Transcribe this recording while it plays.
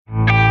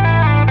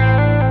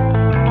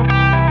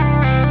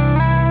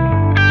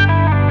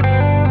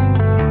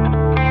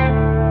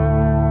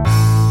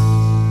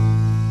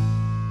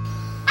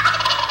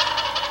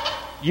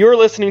You're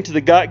listening to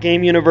the Got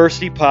Game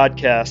University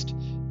podcast.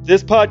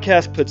 This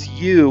podcast puts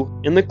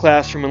you in the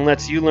classroom and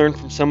lets you learn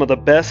from some of the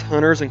best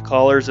hunters and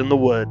callers in the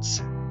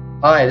woods.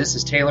 Hi, this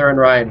is Taylor and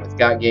Ryan with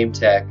Got Game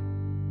Tech.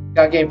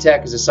 Got Game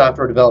Tech is a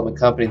software development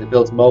company that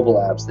builds mobile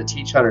apps that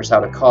teach hunters how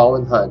to call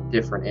and hunt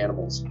different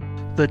animals.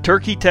 The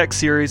Turkey Tech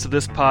series of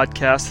this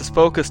podcast is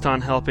focused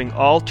on helping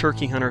all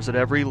turkey hunters at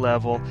every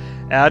level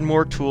add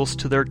more tools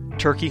to their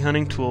turkey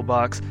hunting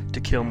toolbox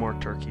to kill more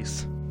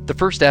turkeys. The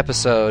first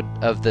episode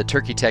of the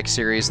Turkey Tech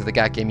series of the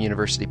Got Game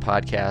University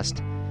podcast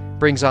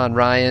brings on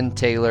Ryan,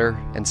 Taylor,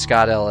 and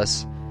Scott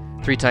Ellis,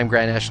 three-time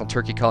Grand National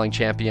Turkey Calling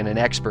Champion and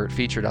expert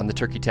featured on the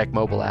Turkey Tech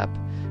mobile app,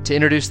 to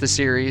introduce the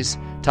series,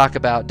 talk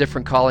about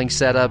different calling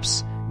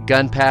setups,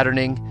 gun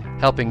patterning,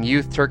 helping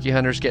youth turkey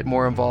hunters get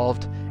more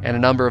involved, and a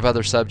number of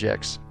other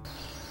subjects.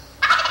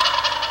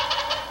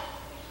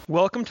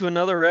 Welcome to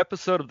another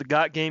episode of the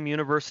Got Game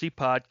University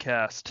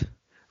podcast.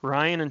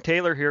 Ryan and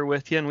Taylor here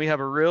with you, and we have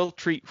a real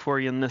treat for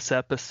you in this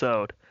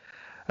episode.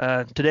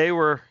 Today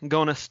we're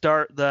going to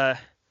start the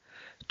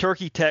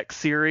Turkey Tech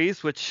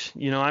series, which,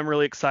 I'm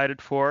really excited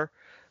for.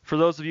 For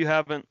those of you who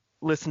haven't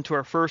listened to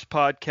our first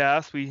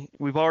podcast,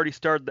 we've already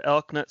started the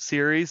Elk Nut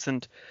series,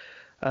 and,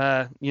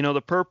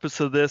 the purpose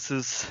of this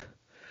is,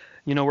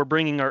 we're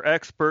bringing our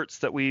experts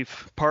that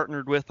we've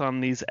partnered with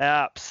on these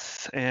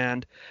apps,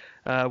 and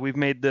we've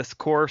made this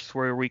course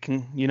where we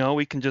can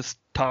just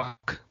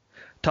talk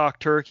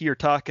turkey or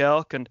talk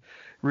elk and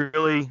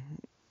really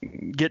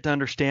get to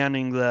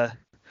understanding the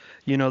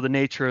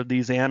nature of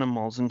these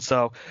animals. And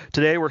so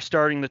today we're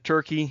starting the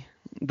turkey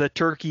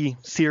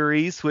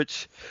series,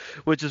 which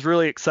is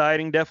really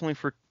exciting, definitely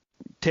for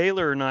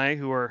Taylor and I,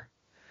 who are,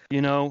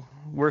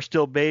 we're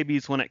still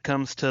babies when it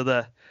comes to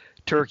the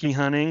turkey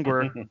hunting.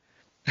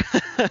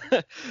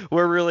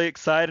 We're really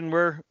excited, and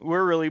we're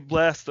really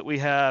blessed that we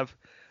have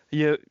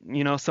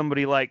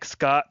somebody like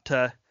Scott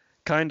to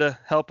kind of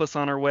help us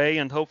on our way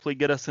and hopefully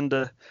get us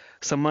into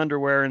some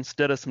underwear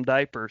instead of some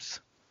diapers.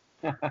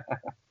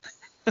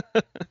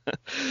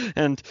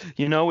 And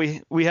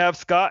we have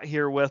Scott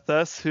here with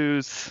us,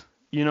 who's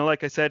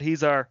like I said,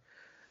 he's our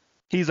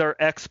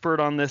expert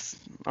on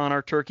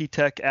our Turkey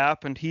Tech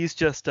app, and he's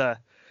just a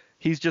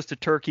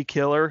turkey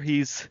killer.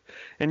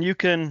 And you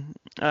can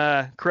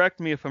correct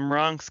me if I'm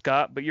wrong,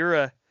 Scott, but you're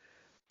a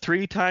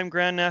 3-time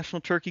Grand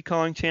National Turkey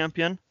Calling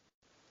Champion.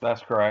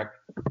 That's correct.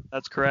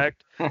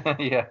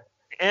 Yeah.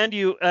 And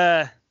you're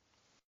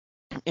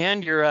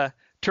a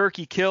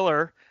turkey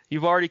killer.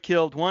 You've already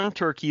killed one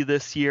turkey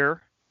this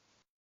year.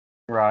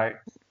 Right.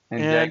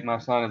 And Jake, my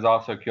son, has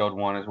also killed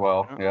one as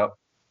well. Yep.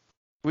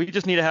 We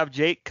just need to have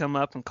Jake come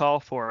up and call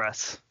for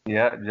us.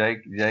 Yeah, Jake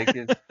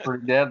is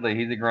pretty deadly.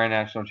 He's a Grand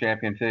National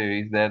Champion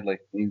too. He's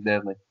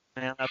deadly.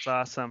 Man, that's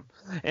awesome.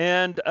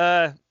 And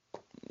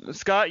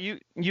Scott, you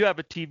have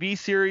a TV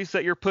series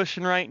that you're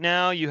pushing right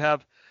now. You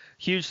have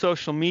huge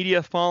social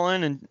media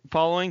following,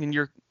 and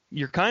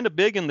you're kind of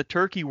big in the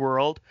turkey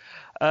world.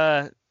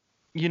 We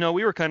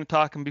were kind of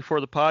talking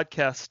before the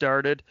podcast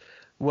started,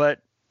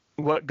 what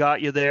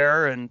got you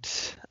there, and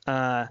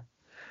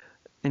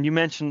you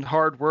mentioned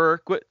hard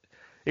work.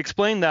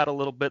 Explain that a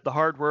little bit, the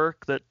hard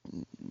work that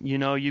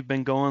you've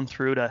been going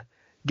through to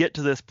get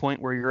to this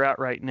point where you're at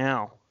right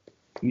now.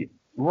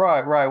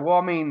 Right. Well,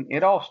 I mean,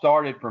 it all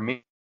started for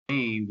me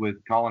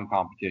with calling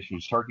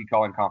competitions, turkey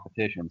calling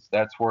competitions.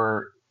 That's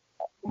where,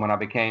 when I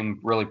became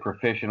really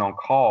proficient on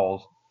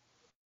calls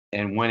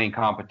and winning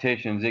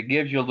competitions, it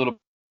gives you a little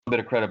bit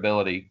of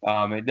credibility.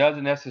 It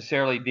doesn't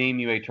necessarily deem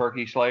you a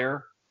turkey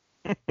slayer,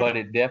 but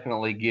it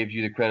definitely gives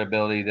you the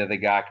credibility that the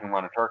guy can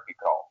run a turkey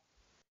call.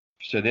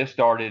 So this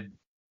started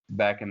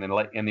back in the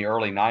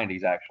early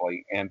 90s,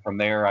 actually, and from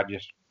there I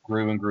just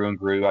grew and grew and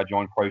grew. I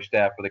joined pro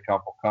staff with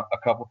a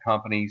couple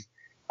companies.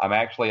 I'm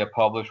actually a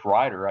published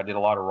writer. I did a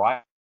lot of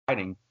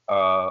writing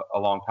a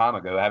long time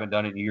ago. I haven't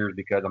done it in years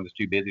because I'm just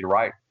too busy to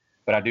write.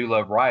 But I do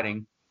love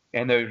writing,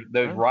 and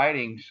those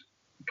writings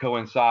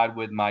coincide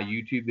with my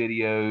YouTube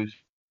videos,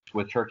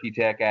 with Turkey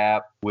Tech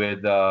app,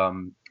 with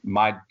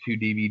my 2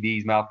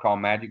 DVDs, Mouth Call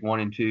Magic 1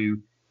 and 2,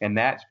 and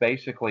that's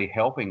basically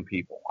helping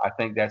people. I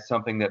think that's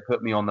something that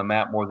put me on the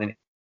map more than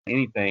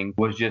anything,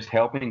 was just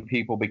helping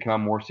people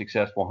become more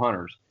successful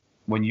hunters.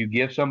 When you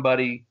give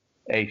somebody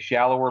a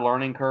shallower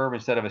learning curve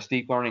instead of a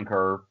steep learning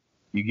curve,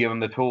 you give them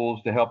the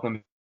tools to help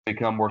them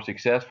become more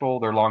successful.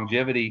 Their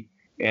longevity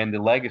and the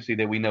legacy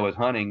that we know as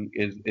hunting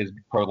is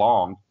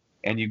prolonged,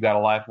 and you've got a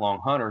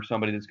lifelong hunter,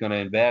 somebody that's going to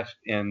invest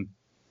in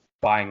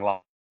buying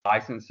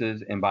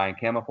licenses and buying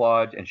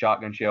camouflage and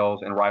shotgun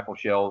shells and rifle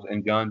shells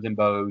and guns and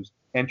bows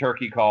and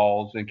turkey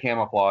calls and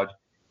camouflage.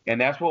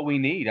 And that's what we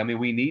need. I mean,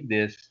 we need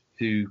this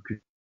to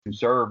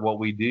conserve what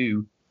we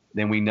do,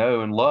 then we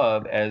know and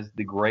love as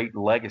the great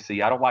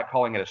legacy. I don't like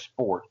calling it a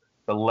sport,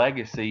 the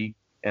legacy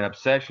and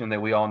obsession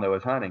that we all know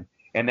as hunting.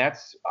 And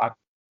that's, I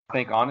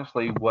think,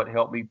 honestly, what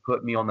helped me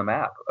put me on the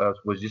map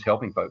was just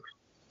helping folks.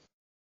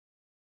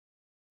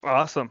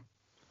 Awesome.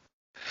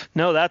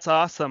 No, that's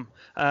awesome.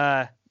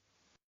 That's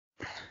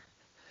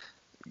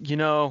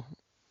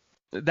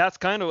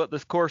kind of what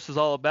this course is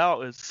all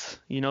about. Is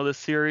this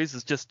series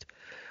is just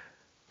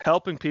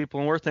helping people,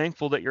 and we're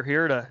thankful that you're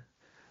here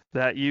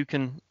that you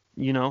can,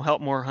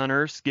 help more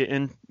hunters get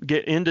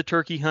into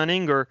turkey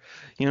hunting, or,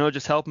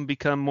 just help them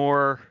become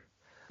more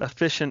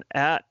efficient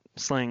at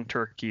slaying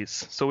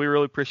turkeys. So we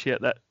really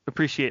appreciate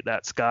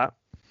that, Scott.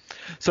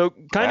 So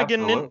kind of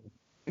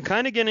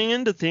getting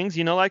into things,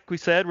 like we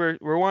said, we're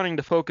wanting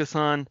to focus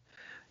on,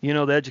 the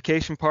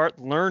education part,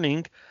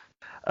 learning.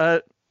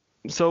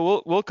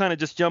 So we'll kind of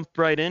just jump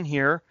right in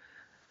here.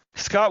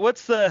 Scott,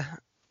 what's the,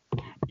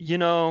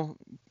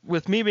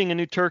 with me being a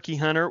new turkey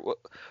hunter,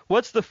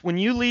 when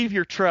you leave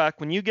your truck,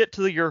 when you get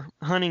to your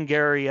hunting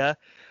area,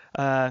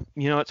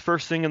 it's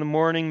first thing in the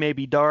morning,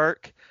 maybe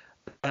dark.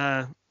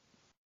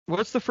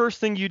 What's the first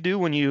thing you do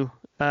when you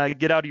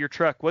get out of your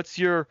truck? What's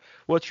your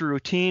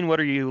routine? What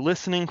are you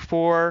listening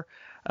for?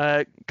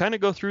 Kind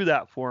of go through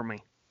that for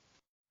me.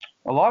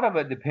 A lot of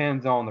it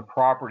depends on the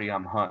property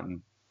I'm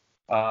hunting.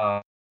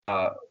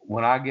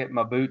 When I get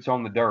my boots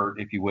on the dirt,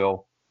 if you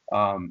will,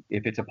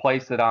 if it's a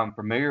place that I'm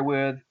familiar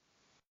with,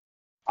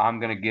 I'm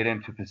going to get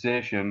into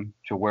position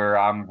to where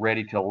I'm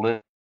ready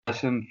to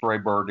listen for a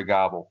bird to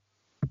gobble.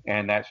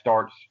 And that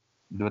starts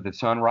with the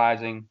sun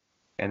rising,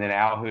 and then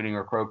owl hooting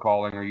or crow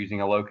calling, or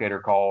using a locator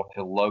call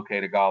to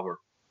locate a gobbler.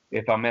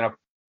 If I'm in a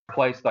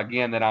place,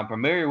 again, that I'm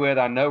familiar with,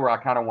 I know where I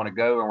kind of want to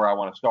go and where I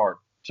want to start.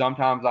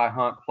 Sometimes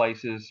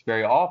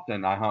very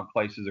often I hunt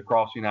places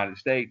across the United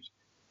States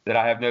that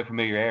I have no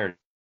familiarity,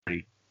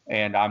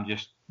 and I'm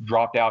just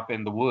dropped out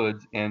in the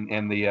woods,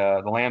 and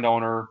the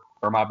landowner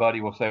or my buddy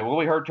will say, well,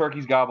 we heard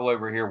turkeys gobble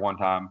over here one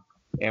time,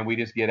 and we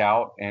just get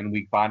out and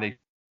we find a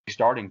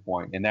starting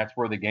point, and that's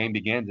where the game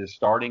begins, is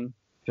starting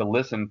to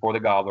listen for the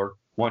gobbler.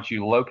 Once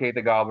you locate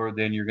the gobbler,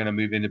 then you're going to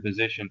move into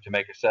position to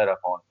make a setup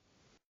on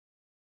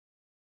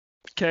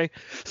it. Okay,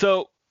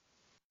 so,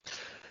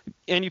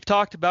 and you've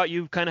talked about,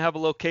 you kind of have a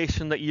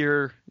location that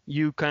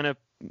you kind of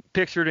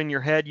pictured in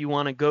your head you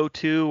want to go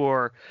to,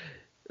 or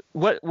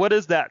what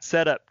is that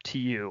setup to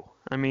you?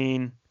 I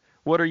mean,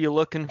 what are you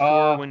looking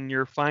for when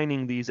you're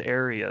finding these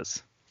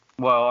areas?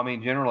 Well, I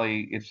mean,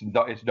 generally it's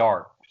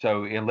dark.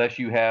 So unless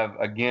you have,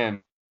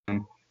 again,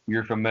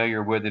 you're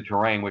familiar with the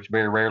terrain, which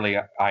very rarely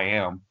I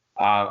am,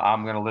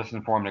 I'm going to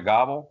listen for him to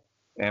gobble.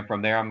 And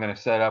from there, I'm going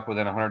to set up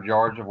within 100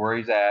 yards of where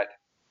he's at.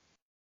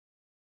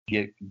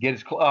 Get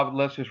as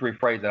let's just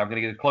rephrase that. I'm going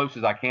to get as close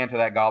as I can to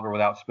that gobbler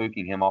without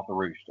spooking him off the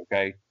roost.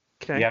 Okay.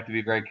 You have to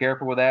be very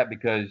careful with that,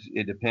 because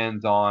it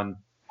depends on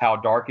how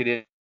dark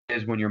it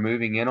is when you're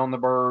moving in on the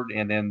bird,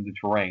 and then the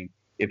terrain.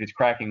 If it's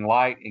cracking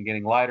light and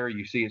getting lighter,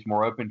 you see it's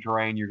more open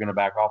terrain, you're going to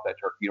back off that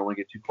turkey. You don't want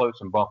to get too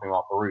close and bump him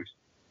off the roost.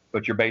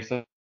 But you're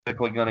basically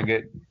going to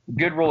get,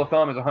 good rule of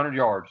thumb is 100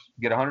 yards.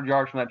 Get 100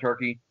 yards from that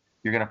turkey.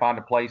 You're going to find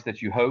a place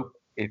that you hope,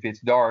 if it's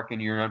dark and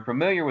you're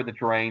unfamiliar with the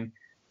terrain,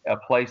 a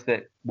place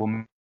that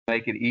will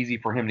make it easy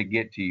for him to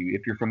get to you.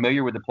 If you're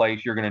familiar with the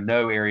place, you're going to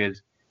know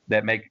areas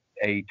that make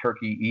a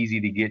turkey easy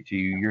to get to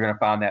you. You're going to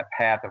find that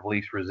path of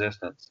least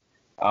resistance.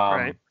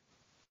 Right.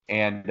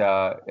 And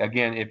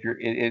again, if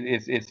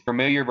it's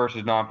familiar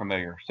versus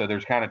non-familiar. So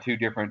there's kind of two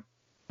different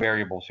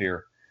variables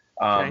here.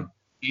 Okay.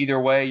 Either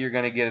way, you're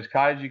going to get as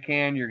tight as you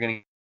can. You're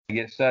going to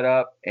get set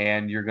up,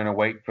 and you're going to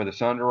wait for the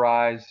sun to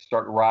rise,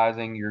 start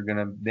rising. You're going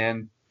to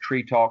then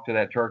tree talk to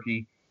that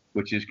turkey,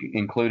 which is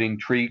including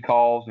tree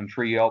calls and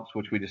tree yelps,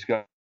 which we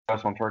discussed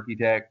on Turkey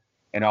Tech.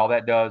 And all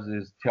that does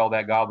is tell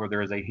that gobbler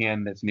there is a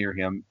hen that's near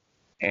him,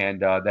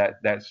 and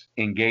that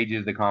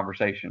engages the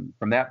conversation.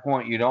 From that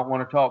point, you don't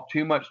want to talk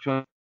too much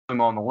to him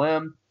on the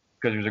limb,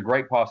 because there's a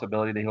great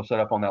possibility that he'll set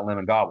up on that limb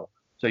and gobble.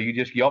 So you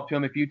just yelp to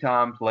him a few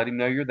times, let him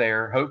know you're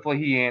there. Hopefully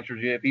he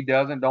answers you. If he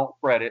doesn't, don't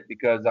fret it,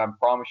 because I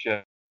promise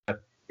you,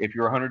 if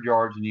you're 100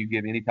 yards and you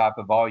give any type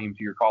of volume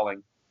to your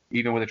calling,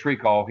 even with a tree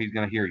call, he's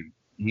going to hear you.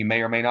 He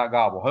may or may not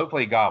gobble.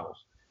 Hopefully he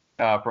gobbles.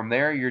 From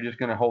there, you're just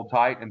going to hold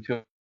tight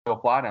until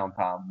fly down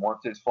time.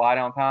 Once it's fly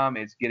down time,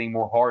 it's getting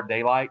more hard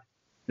daylight.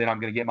 Then I'm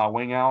going to get my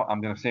wing out.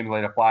 I'm going to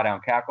simulate a fly down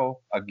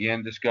cackle,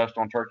 again discussed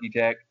on Turkey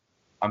Tech.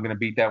 I'm going to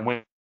beat that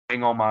wing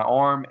on my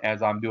arm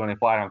as I'm doing a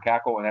fly down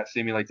cackle, and that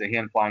simulates a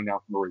hen flying down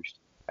from the roost.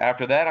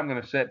 After that, I'm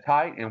going to sit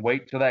tight and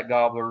wait till that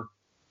gobbler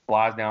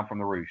flies down from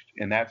the roost,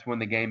 and that's when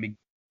the game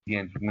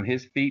begins. When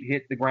his feet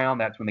hit the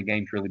ground, that's when the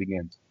game truly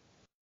begins.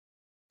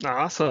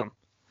 Awesome.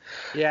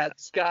 Yeah,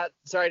 Scott,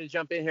 sorry to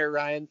jump in here,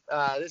 Ryan.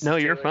 No,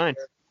 you're fine.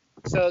 Here.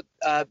 So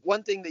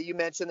one thing that you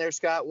mentioned there,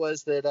 Scott,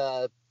 was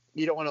that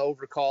you don't want to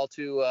overcall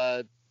to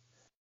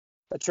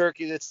a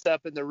turkey that's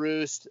up in the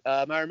roost.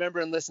 I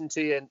remember listening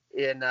to you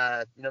in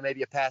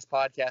maybe a past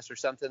podcast or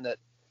something, that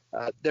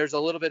there's a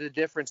little bit of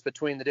difference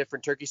between the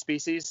different turkey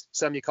species.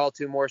 Some you call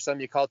to more, some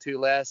you call to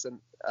less. And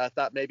I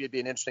thought maybe it'd be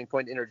an interesting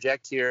point to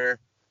interject here.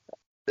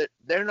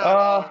 They're not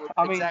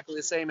all exactly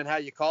the same in how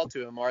you call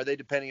to them, are they,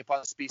 depending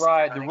upon the species?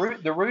 Right.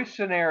 The roost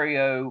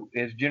scenario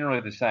is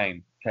generally the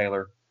same,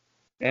 Taylor.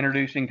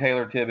 Introducing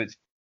Taylor Tibbetts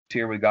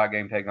here with Got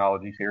Game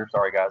Technologies here.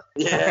 Sorry, guys.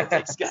 Yeah,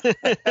 thanks, Scott.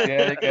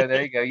 Yeah,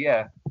 there you go.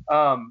 Yeah.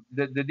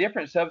 The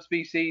different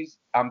subspecies,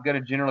 I'm going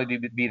to generally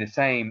be the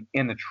same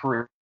in the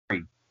tree.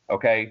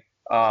 Okay.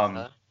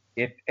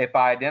 If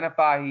I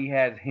identify he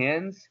has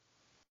hens,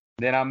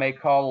 then I may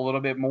call a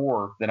little bit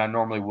more than I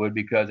normally would,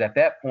 because at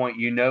that point,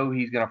 he's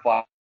going to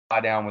fly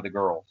down with the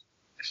girls.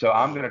 So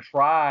I'm going to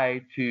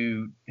try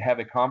to have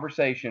a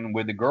conversation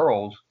with the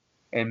girls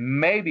and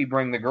maybe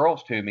bring the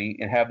girls to me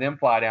and have them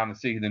fly down to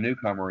see who the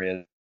newcomer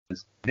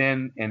is,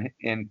 then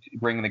and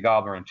bringing the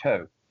gobbler in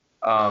tow.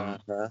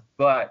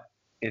 But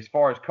as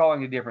far as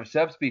calling the different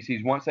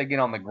subspecies, once they get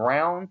on the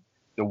ground,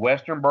 the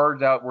western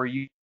birds out where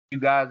you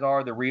guys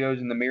are, the Rios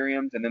and the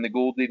Miriams, and then the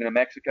Goulds even in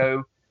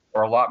Mexico,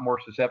 are a lot more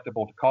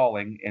susceptible to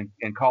calling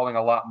and calling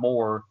a lot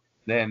more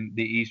than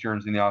the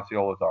easterns and the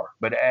Osceolas are.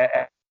 But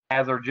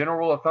as a general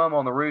rule of thumb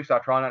on the roost, I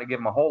try not to give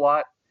them a whole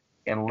lot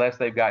unless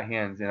they've got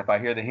hens. And if I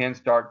hear the hens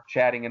start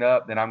chatting it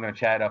up, then I'm going to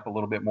chat up a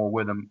little bit more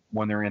with them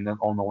when they're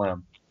on the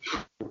limb.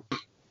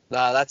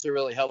 That's a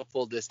really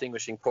helpful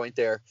distinguishing point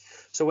there.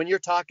 So when you're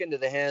talking to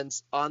the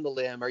hens on the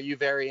limb, are you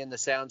varying the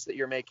sounds that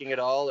you're making at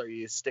all? Or are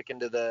you sticking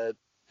to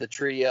the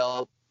tree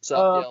yelp,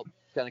 soft yelp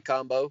kind of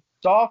combo?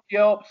 Soft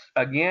yelps,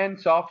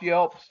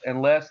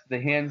 unless the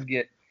hens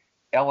get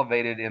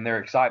elevated in their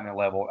excitement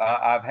level.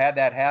 I've had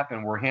that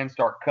happen where hens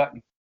start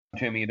cutting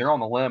to me. They're on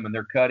the limb and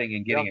they're cutting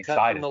and getting excited.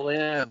 Cutting the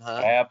limb,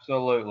 huh?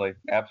 Absolutely.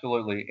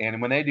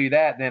 And when they do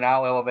that, then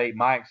I'll elevate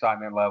my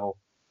excitement level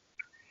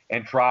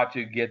and try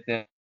to get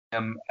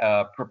them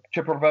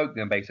to provoke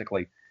them,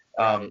 basically.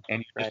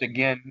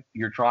 Again,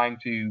 you're trying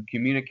to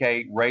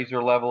communicate, raise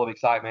their level of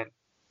excitement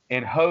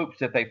in hopes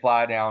that they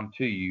fly down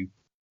to you.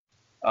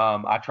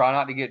 I try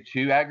not to get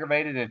too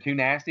aggravated and too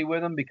nasty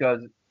with them,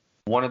 because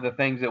one of the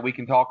things that we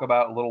can talk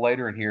about a little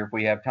later in here, if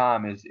we have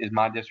time, is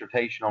my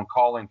dissertation on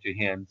calling to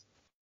hens.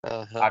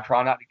 I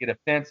try not to get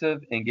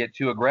offensive and get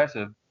too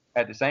aggressive.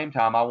 At the same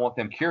time, I want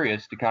them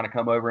curious to kind of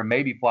come over and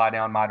maybe fly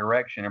down my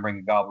direction and bring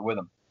the gobbler with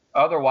them.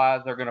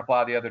 Otherwise, they're going to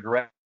fly the other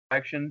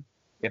direction.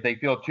 If they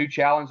feel too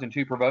challenged and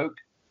too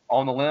provoked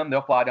on the limb,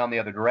 they'll fly down the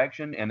other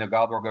direction, and the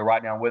gobbler will go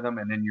right down with them,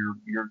 and then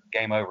you're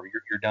game over.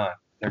 You're done.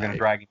 They're going to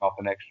drag him off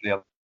the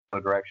other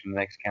direction, the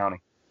next county.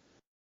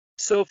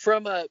 So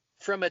from a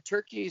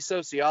turkey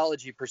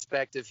sociology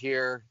perspective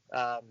here,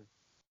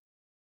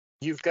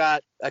 you've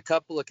got a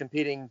couple of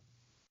competing,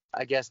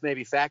 I guess,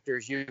 maybe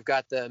factors. You've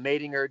got the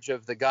mating urge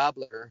of the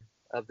gobbler,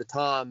 of the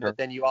tom, Sure. But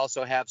then you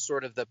also have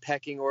sort of the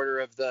pecking order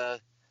of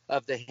the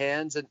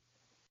hens, and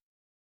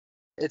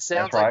it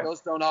sounds like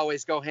those don't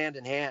always go hand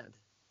in hand.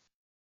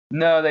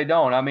 No, they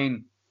don't. I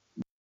mean,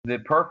 the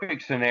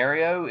perfect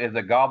scenario is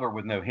a gobbler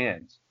with no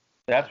hens.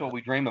 That's what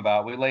we dream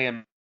about. We lay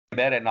in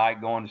bed at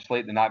night, going to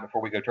sleep the night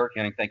before we go turkey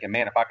hunting, thinking,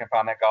 man, if I can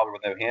find that gobbler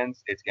with no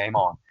hens, it's game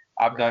on.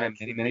 I've done it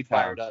many, many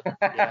times.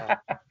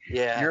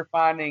 Yeah. You're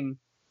finding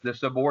the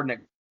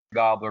subordinate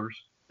gobblers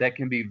that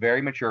can be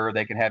very mature.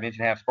 They can have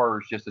 1.5-inch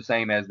spurs, just the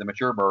same as the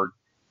mature bird,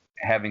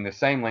 having the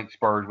same length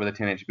spurs with a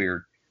 10-inch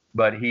beard.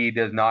 But he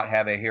does not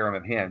have a harem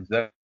of hens.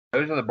 Those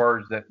are the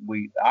birds that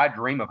I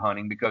dream of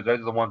hunting, because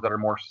those are the ones that are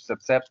more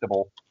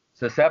susceptible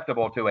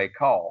to a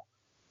call.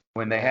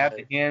 When they have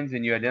the hens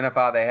and you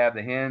identify they have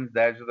the hens,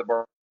 those are the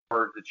birds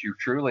that you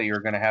truly are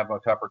going to have a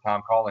tougher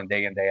time calling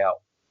day in, day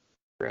out.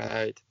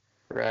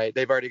 Right.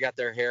 They've already got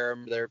their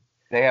harem.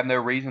 They have no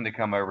reason to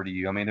come over to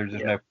you. I mean, there's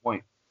just no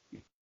point.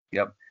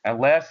 Yep.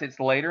 Unless it's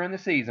later in the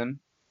season.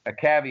 A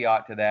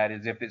caveat to that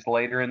is if it's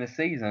later in the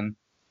season,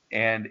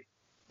 and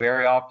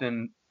very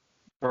often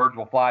birds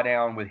will fly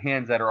down with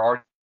hens that are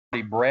already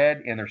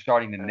bred and they're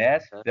starting to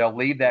nest. They'll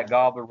leave that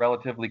gobbler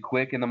relatively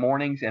quick in the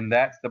mornings, and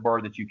that's the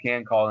bird that you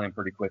can call in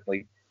pretty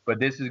quickly. But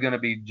this is going to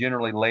be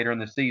generally later in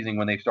the season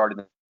when they've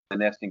started the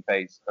nesting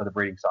phase of the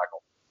breeding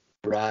cycle.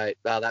 Right.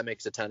 Wow, that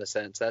makes a ton of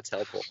sense. That's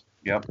helpful.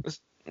 Yep.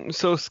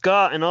 So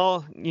Scott, and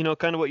all,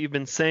 kind of what you've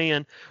been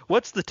saying,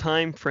 what's the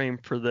time frame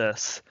for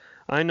this?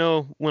 I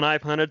know when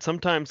I've hunted,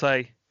 sometimes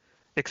I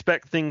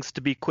expect things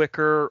to be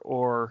quicker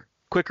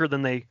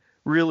than they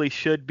really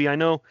should be. I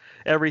know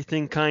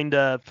everything kind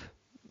of,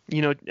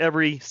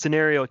 every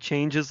scenario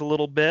changes a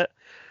little bit,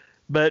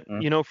 but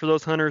for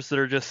those hunters that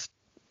are just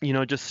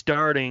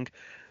starting,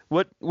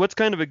 what's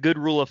kind of a good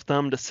rule of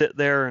thumb to sit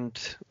there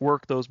and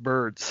work those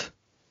birds?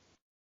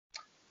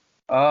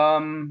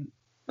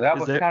 That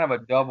was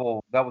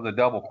a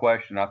double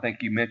question. I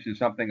think you mentioned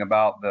something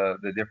about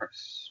the different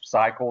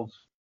cycles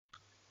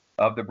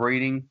of the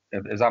breeding.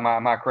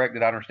 Am I correct?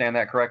 Did I understand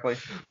that correctly?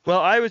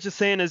 Well, I was just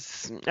saying,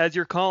 as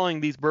you're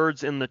calling these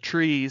birds in the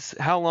trees,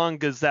 how long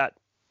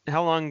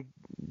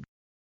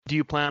do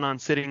you plan on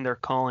sitting there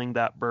calling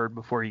that bird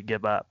before you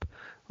give up?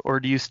 Or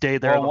do you stay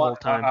there the whole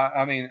time?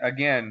 I mean,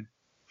 again,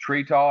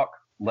 tree talk,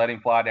 let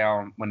him fly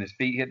down. When his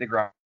feet hit the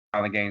ground,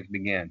 the games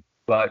begin.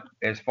 But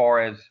as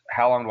far as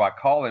how long do I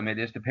call him, it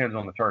just depends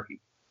on the turkey.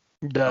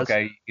 It does.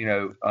 Okay,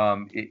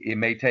 it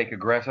may take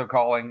aggressive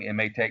calling. It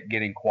may take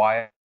getting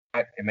quiet.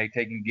 It may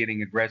take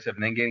getting aggressive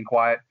and then getting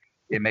quiet.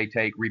 It may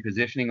take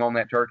repositioning on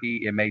that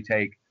turkey. It may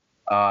take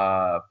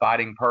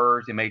fighting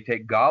purrs. It may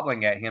take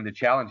gobbling at him to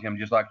challenge him,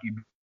 just like you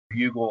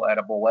bugle at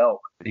a bull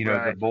elk.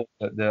 Right.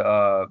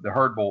 The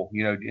herd bull.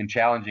 In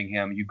challenging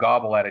him, you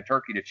gobble at a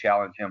turkey to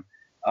challenge him.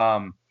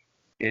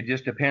 It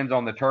just depends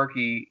on the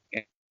turkey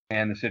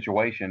and the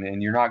situation,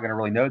 and you're not going to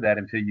really know that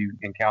until you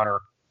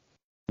encounter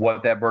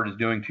what that bird is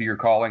doing to your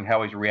calling,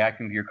 how he's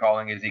reacting to your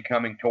calling. Is he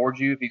coming towards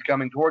you? If he's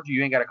coming towards you,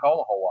 you ain't got to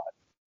call a whole lot.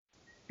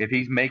 If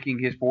he's making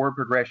his forward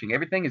progression,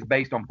 everything is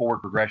based on forward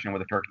progression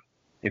with a turkey.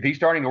 If he's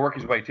starting to work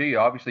his way to you,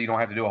 obviously you don't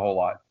have to do a whole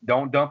lot.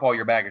 Don't dump all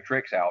your bag of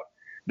tricks out.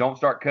 Don't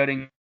start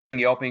cutting,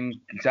 yelping,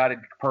 excited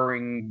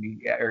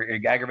purring, or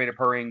aggravated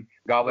purring,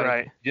 gobbling.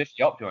 Right. Just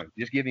yelp to him.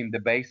 Just give him the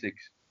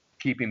basics.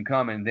 Keep him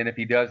coming. Then if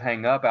he does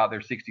hang up out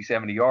there 60,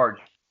 70 yards,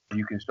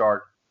 you can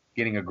start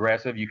getting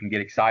aggressive. You can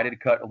get excited,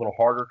 cut a little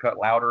harder, cut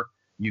louder.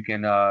 You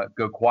can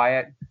go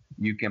quiet.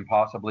 You can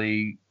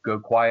possibly go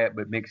quiet,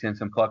 but mix in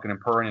some clucking and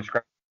purring and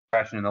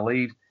scratching in the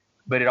leaves.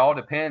 But it all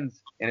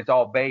depends, and it's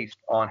all based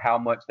on how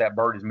much that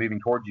bird is moving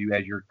towards you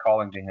as you're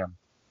calling to him.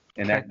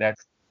 And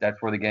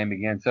that's where the game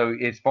begins. So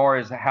as far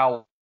as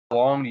how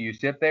long do you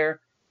sit there,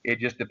 it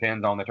just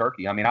depends on the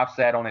turkey. I mean, I've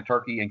sat on a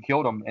turkey and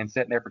killed him and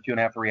sitting there for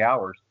 2.5, 3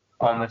 hours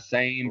on the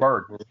same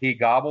bird. He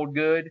gobbled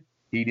good.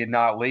 He did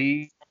not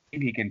leave.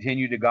 He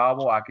continued to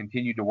gobble. I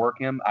continued to work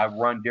him. I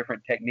run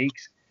different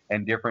techniques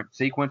and different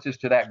sequences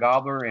to that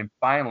gobbler. And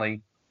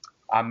finally,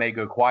 I may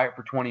go quiet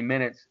for 20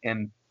 minutes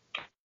and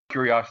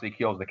curiosity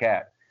kills the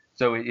cat.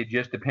 So it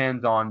just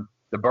depends on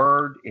the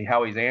bird,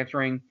 how he's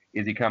answering.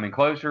 Is he coming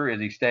closer? Is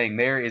he staying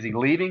there? Is he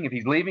leaving? If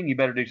he's leaving, you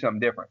better do something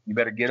different. You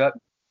better get up.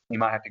 You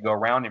might have to go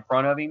around in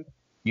front of him.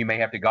 You may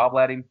have to gobble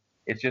at him.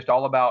 It's just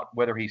all about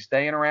whether he's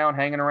staying around,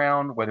 hanging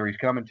around, whether he's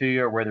coming to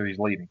you, or whether he's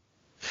leaving.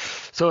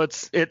 So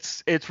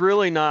it's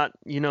really not,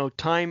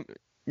 time,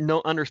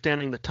 no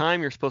understanding the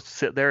time you're supposed to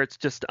sit there. It's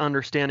just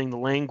understanding the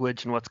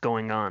language and what's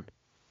going on.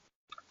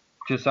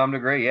 To some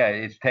degree, yeah.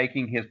 It's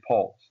taking his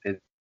pulse.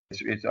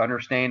 It's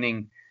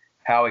understanding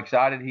how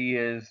excited he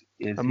is.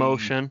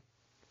 Emotion.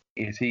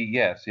 Have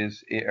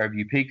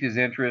you piqued his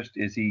interest?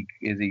 Is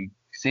he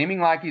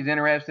seeming like he's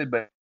interested,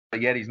 but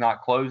yet he's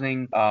not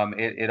closing?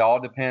 It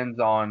all depends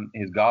on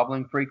his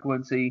gobbling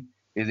frequency.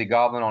 Is he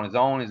gobbling on his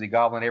own? Is he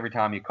gobbling every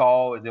time you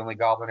call? Is he only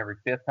gobbling every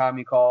 5th time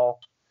you call?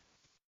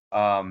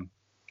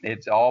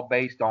 It's all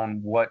based on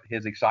what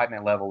his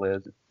excitement level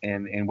is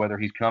and whether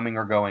he's coming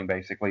or going,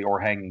 basically, or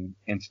hanging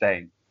and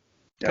staying.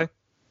 Okay.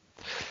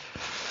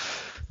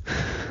 Yep.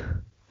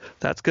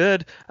 That's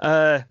good.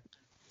 Sorry,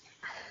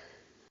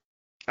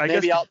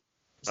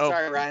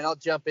 Ryan, I'll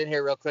jump in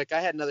here real quick.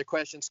 I had another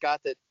question,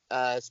 Scott,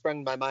 that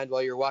sprung to my mind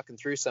while you were walking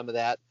through some of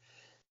that.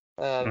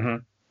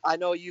 I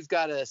know you've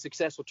got a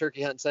successful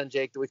turkey hunting son,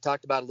 Jake, that we've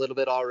talked about a little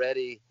bit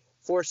already.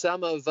 For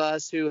some of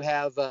us who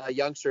have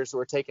youngsters who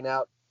are taking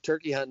out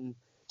turkey hunting,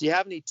 do you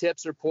have any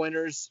tips or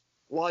pointers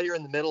while you're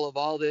in the middle of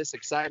all this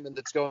excitement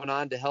that's going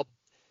on to help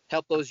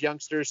those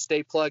youngsters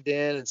stay plugged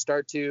in and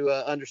start to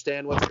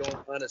understand what's going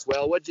on as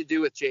well? What'd you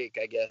do with Jake,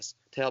 I guess,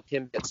 to help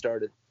him get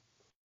started?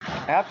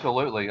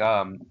 Absolutely.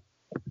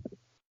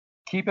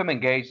 Keep him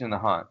engaged in the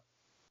hunt.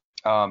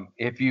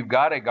 If you've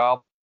got a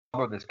gobbler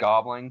that's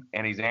gobbling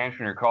and he's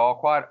answering your call,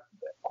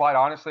 quite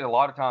honestly, a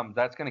lot of times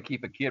that's going to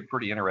keep a kid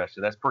pretty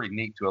interested. That's pretty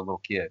neat to a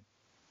little kid.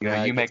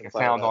 You make a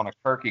sound on a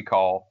turkey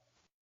call,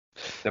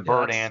 the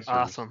bird answers.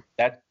 Awesome.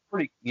 That's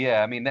pretty.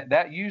 Yeah, I mean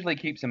that usually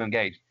keeps him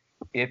engaged.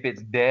 If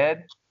it's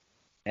dead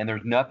and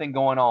there's nothing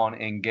going on,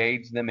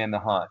 engage them in the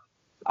hunt.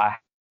 I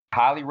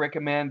highly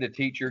recommend to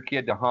teach your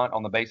kid to hunt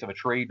on the base of a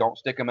tree. Don't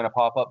stick them in a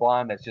pop-up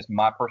blind. That's just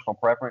my personal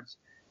preference.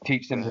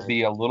 Teach them to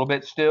be a little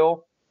bit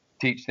still.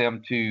 Teach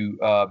them to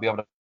be able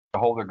to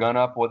hold their gun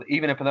up,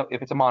 even if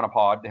it's a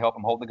monopod, to help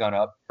them hold the gun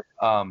up.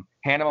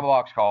 Hand them a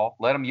box call.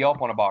 Let them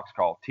yelp on a box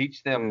call.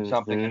 Teach them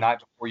something the night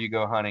before you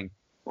go hunting.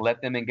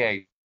 Let them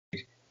engage.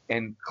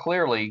 And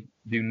clearly,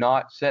 do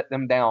not set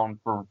them down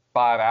for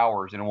 5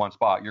 hours in one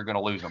spot. You're going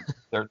to lose them.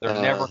 They're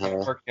never going to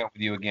work out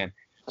with you again.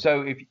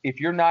 So if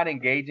you're not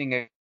engaging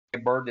a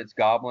bird that's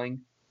gobbling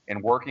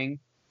and working,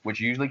 which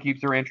usually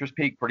keeps their interest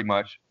peaked pretty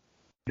much,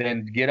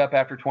 then get up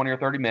after 20 or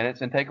 30 minutes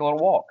and take a little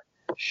walk.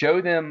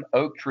 Show them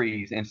oak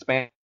trees and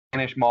Spanish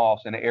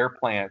moss and air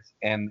plants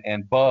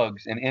and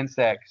bugs and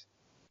insects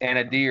and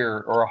a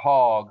deer or a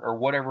hog or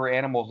whatever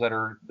animals that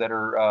are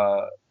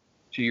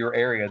to your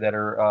area, that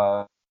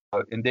are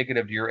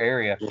indicative to your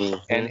area,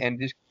 and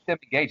just keep them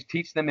engaged.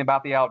 Teach them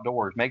about the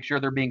outdoors. Make sure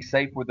they're being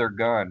safe with their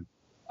gun.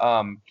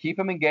 Keep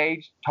them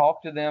engaged.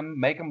 Talk to them.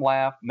 Make them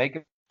laugh. Make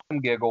them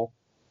giggle.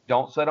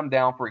 Don't set them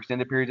down for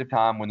extended periods of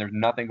time when there's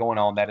nothing going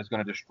on. That is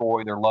going to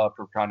destroy their love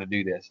for trying to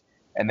do this.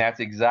 And that's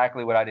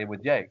exactly what I did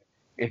with Jake.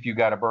 If you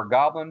got a bird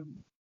gobbling,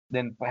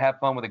 then have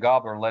fun with the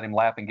gobbler and let him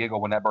laugh and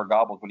giggle when that bird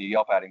gobbles when you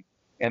yelp at him.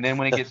 And then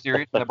when it gets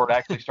serious and the bird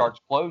actually starts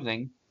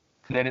closing,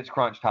 then it's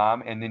crunch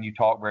time, and then you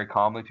talk very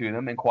calmly to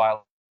them and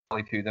quietly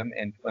to them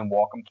and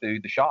walk them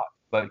through the shot.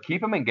 But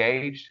keep them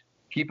engaged,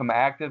 keep them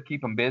active,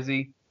 keep them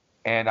busy,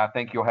 and I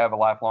think you'll have a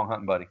lifelong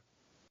hunting buddy.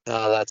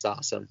 Oh, that's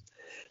awesome.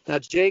 Now,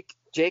 Jake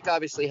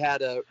obviously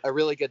had a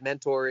really good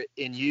mentor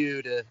in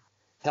you to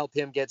help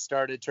him get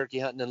started turkey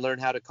hunting and learn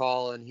how to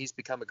call, and he's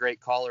become a great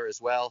caller as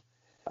well.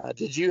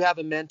 Did you have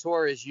a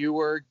mentor as you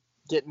were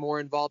getting more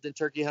involved in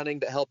turkey hunting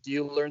that helped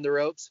you learn the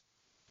ropes?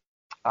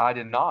 I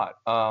did not.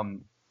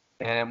 And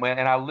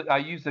I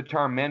use the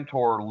term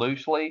mentor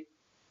loosely.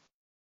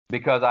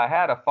 because I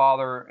had a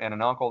father and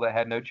an uncle that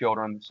had no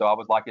children, so I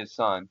was like his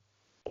son.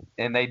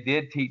 And they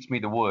did teach me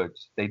the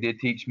woods. They did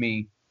teach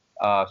me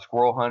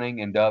squirrel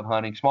hunting and dove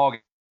hunting, small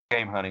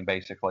game hunting,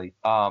 basically.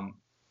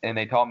 And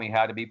they taught me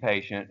how to be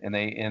patient.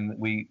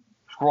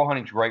 Squirrel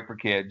hunting's great for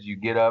kids. You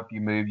get up,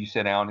 you move, you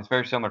sit down. It's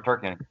very similar to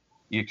turkey hunting,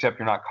 except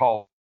you're not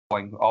calling.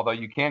 Although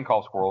you can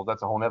call squirrels,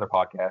 that's a whole nother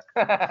podcast.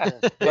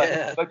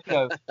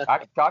 but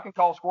I can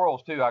call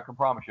squirrels too. I can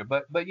promise you.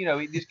 But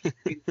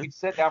we'd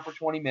sit down for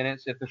 20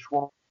 minutes. If the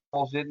squirrels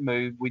didn't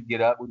move, we'd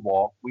get up, we'd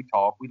walk, we'd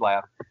talk, we'd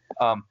laugh.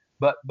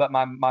 But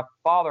my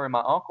father and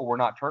my uncle were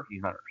not turkey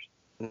hunters.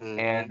 Mm-hmm.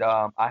 And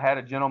I had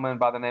a gentleman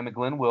by the name of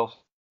Glenn Wilson.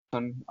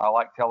 I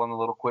like telling a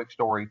little quick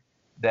story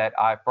that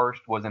I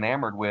first was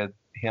enamored with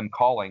him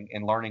calling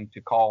and learning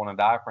to call on a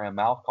diaphragm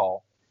mouth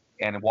call,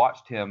 and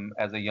watched him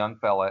as a young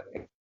fella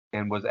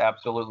and was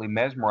absolutely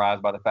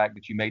mesmerized by the fact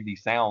that you made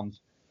these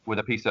sounds with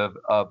a piece of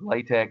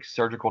latex,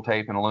 surgical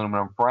tape, and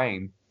aluminum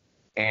frame,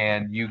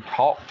 and you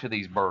talked to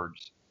these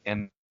birds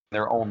in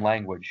their own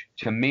language.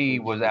 To me,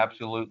 was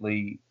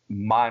absolutely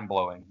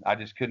mind-blowing. I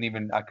couldn't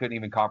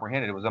even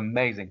comprehend it. It was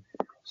amazing.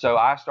 So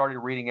I started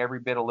reading every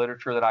bit of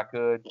literature that I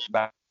could.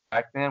 Back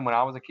then, when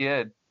I was a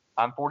kid,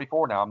 I'm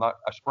 44 now. I'm not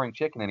a spring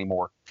chicken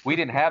anymore. We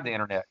didn't have the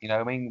internet.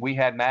 We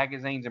had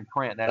magazines and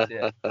print. That's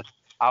it.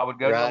 I would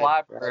go to the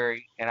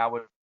library and I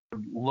would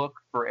look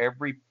for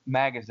every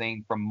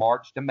magazine from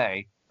March to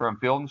May, from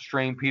Field and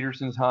Stream,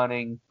 Peterson's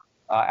Hunting,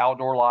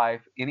 Outdoor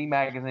Life, any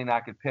magazine I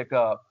could pick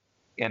up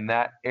in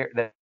that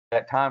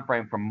time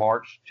frame from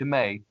March to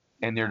May,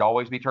 and there'd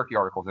always be turkey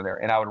articles in there.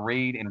 And I would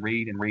read and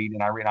read and read,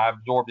 and I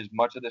absorbed as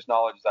much of this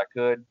knowledge as I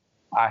could.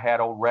 I had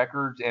old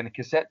records and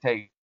cassette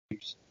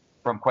tapes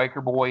from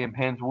Quaker Boy and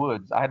Penn's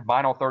Woods. I had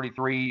vinyl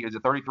 33. Is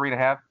it 33 and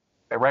a half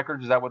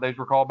records? Is that what those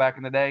were called back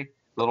in the day?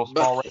 Little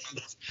small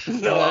records.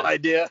 No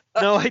idea.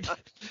 No idea.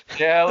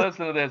 Yeah,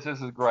 listen to this.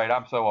 This is great.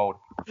 I'm so old.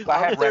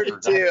 I'm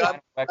 32.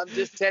 I'm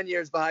just 10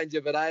 years behind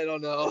you, but I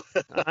don't know.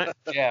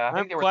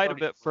 I'm quite a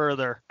bit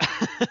further.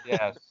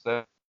 Yeah.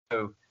 So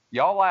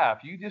y'all laugh.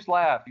 You just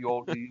laugh.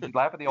 You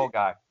laugh at the old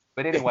guy.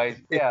 But anyways,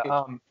 yeah.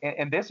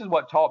 And this is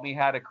what taught me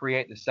how to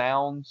create the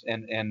sounds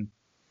and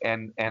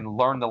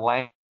learn the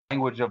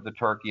language of the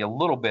turkey a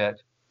little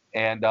bit.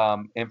 And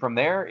from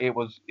there, it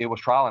was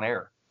trial and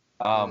error.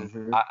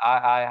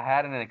 I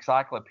had an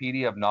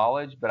encyclopedia of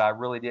knowledge, but I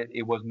really did.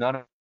 It was none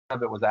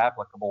of it was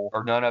applicable,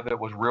 or none of it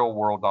was real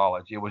world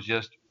knowledge. It was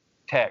just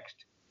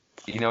text.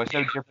 It's no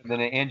different than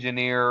an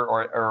engineer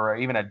or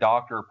even a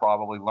doctor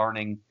probably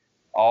learning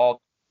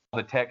all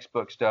the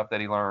textbook stuff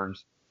that he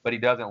learns, but he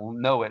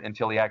doesn't know it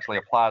until he actually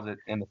applies it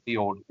in the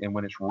field and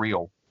when it's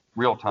real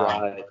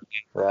time.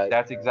 Right.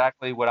 That's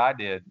exactly what I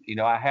did.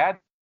 I had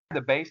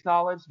the base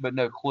knowledge, but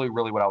no clue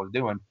really what I was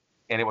doing,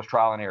 and it was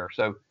trial and error.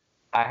 So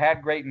I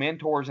had great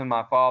mentors in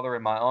my father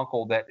and my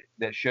uncle that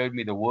showed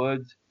me the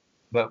woods,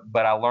 but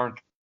I learned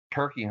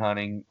turkey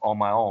hunting on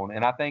my own.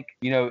 And I think,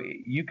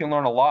 you can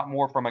learn a lot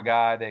more from a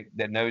guy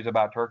that knows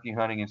about turkey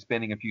hunting and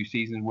spending a few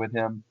seasons with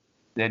him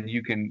than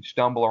you can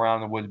stumble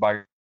around the woods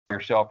by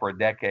yourself for a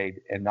decade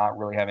and not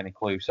really have any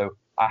clue. So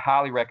I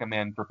highly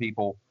recommend for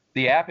people.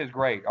 The app is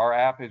great. Our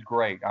app is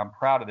great. I'm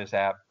proud of this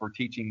app for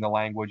teaching the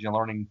language and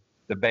learning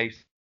the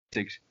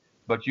basics,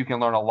 but you can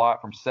learn a lot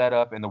from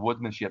setup and the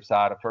woodsmanship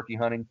side of turkey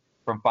hunting,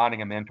 from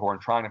finding a mentor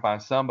and trying to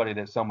find somebody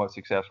that's somewhat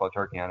successful at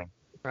turkey hunting.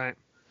 Right.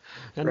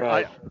 And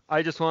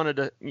I just wanted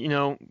to,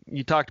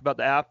 you talked about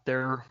the app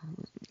there,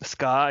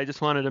 Scott. I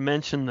just wanted to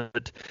mention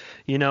that,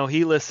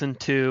 he listened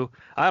to,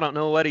 I don't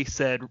know what he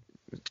said,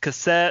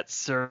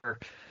 cassettes or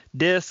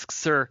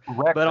discs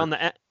but on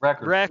the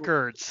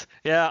records.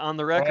 Yeah, on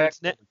the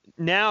records.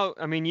 Now,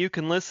 you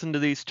can listen to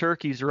these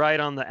turkeys right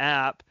on the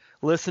app,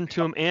 listen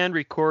to them and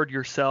record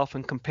yourself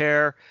and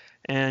compare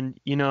and,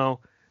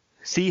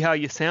 see how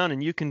you sound,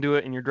 and you can do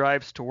it in your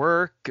drives to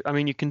work.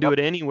 You can do it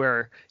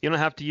anywhere. You don't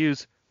have to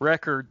use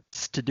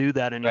records to do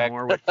that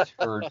anymore.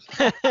 Or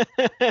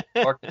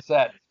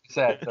cassettes.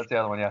 That's the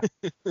other one.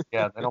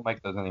 Yeah, they don't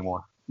make those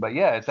anymore. But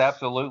yeah, it's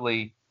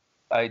absolutely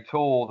a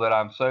tool that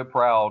I'm so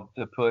proud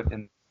to put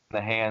in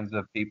the hands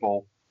of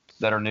people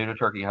that are new to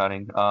turkey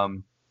hunting.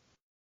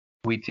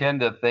 We tend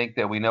to think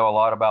that we know a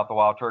lot about the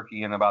wild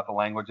turkey and about the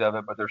language of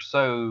it, but there's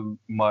so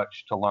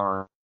much to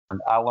learn.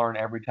 I learn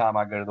every time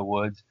I go to the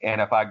woods. And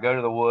if I go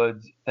to the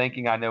woods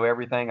thinking I know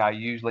everything, I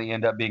usually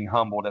end up being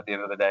humbled at the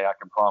end of the day. I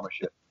can promise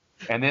you.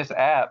 And this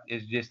app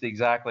is just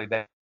exactly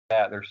that.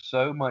 There's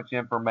so much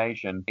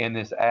information in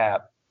this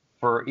app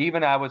for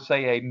even, I would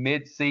say, a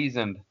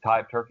mid-seasoned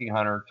type turkey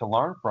hunter to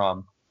learn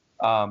from.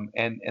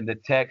 And the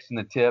text and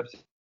the tips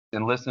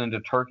and listening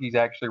to turkeys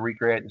actually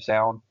recreate the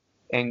sound.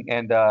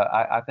 And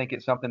I think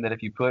it's something that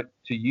if you put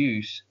to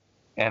use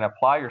and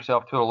apply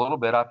yourself to it a little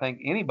bit, I think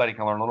anybody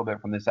can learn a little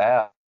bit from this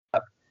app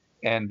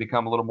and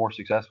become a little more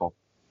successful.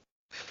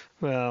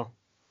 Well,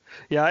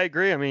 yeah, I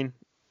agree.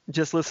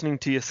 Just listening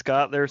to you,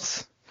 Scott,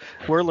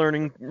 we're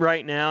learning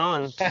right now,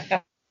 and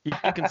you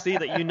can see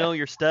that you know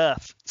your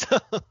stuff.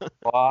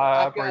 Well,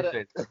 I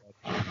appreciate it.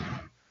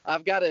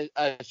 I've got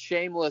a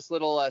shameless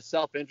little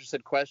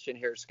self-interested question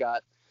here,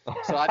 Scott.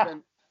 So I've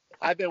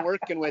I've been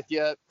working with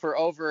you for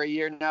over a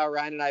year now.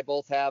 Ryan and I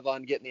both have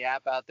on getting the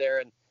app out there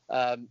and,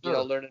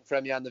 learning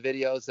from you on the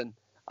videos. And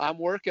I'm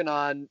working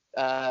on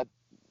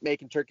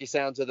making turkey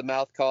sounds with a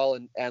mouth call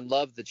and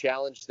love the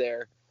challenge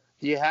there.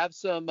 Do you have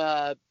some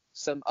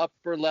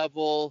upper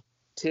level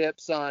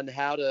tips on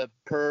how to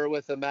purr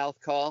with a mouth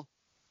call?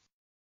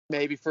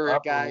 Maybe for a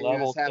guy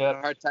who's having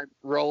a hard time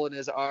rolling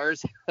his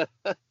R's.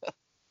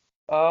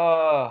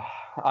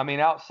 I mean,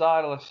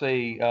 outside, let's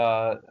see.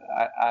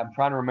 I'm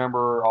trying to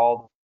remember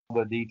all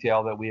the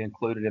detail that we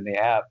included in the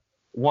app.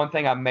 One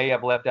thing I may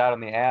have left out in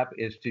the app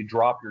is to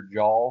drop your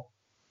jaw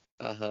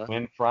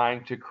when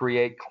trying to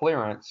create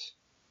clearance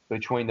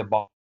between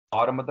the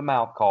bottom of the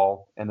mouth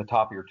call and the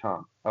top of your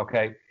tongue.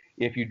 Okay,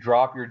 if you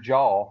drop your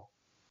jaw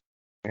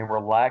and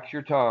relax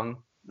your tongue,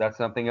 that's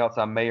something else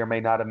I may or may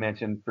not have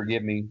mentioned.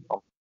 Forgive me.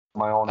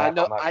 My own app.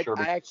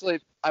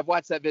 I've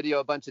watched that video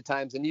a bunch of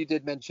times, and you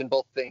did mention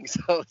both things,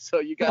 so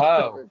you got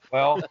it covered.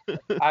 Well,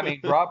 I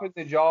mean, dropping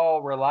the jaw,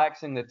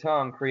 relaxing the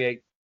tongue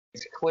creates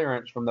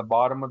clearance from the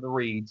bottom of the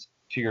reeds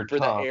to your tongue.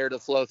 For the air to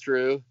flow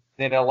through.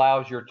 Then it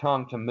allows your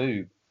tongue to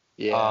move.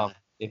 Yeah.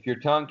 If your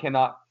tongue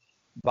cannot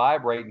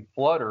vibrate and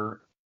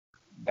flutter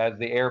as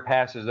the air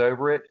passes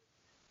over it,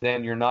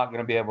 then you're not going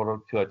to be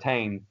able to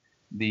attain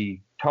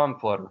the tongue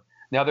flutter.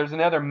 Now, there's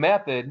another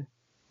method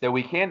that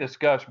we can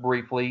discuss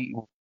briefly,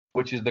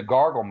 which is the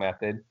gargle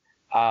method.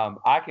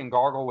 I can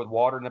gargle with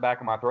water in the back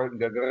of my throat and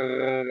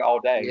go all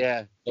day.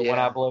 Yeah. But when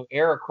I blow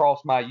air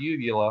across my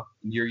uvula,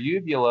 your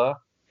uvula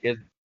is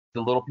the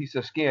little piece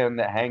of skin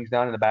that hangs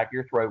down in the back of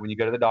your throat when you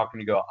go to the doctor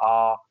and you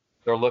go,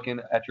 they're looking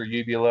at your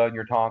uvula and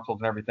your tonsils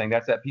and everything.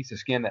 That's that piece of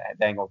skin that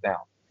dangles down.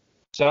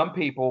 Some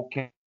people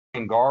can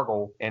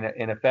gargle and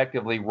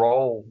effectively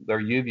roll their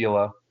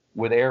uvula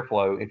with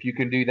airflow. If you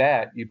can do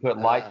that, you put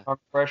light tongue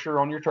pressure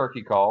on your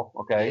turkey call,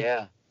 okay?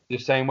 Yeah. The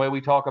same way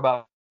we talk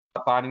about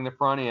finding the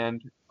front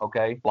end,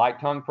 okay? Light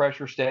tongue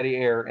pressure, steady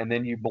air, and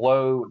then you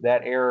blow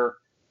that air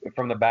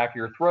from the back of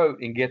your throat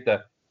and get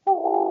the,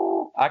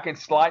 I can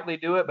slightly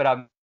do it, but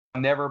I've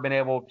never been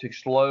able to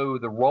slow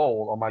the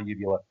roll on my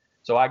uvula.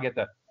 So I get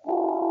the,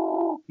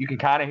 you can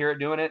kind of hear it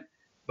doing it,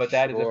 but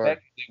that is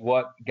effectively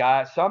what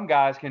some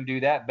guys can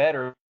do that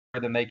better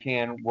than they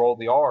can roll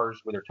the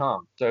R's with their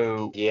tongue.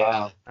 So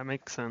that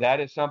makes sense. That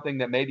is something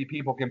that maybe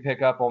people can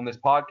pick up on this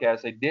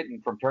podcast. They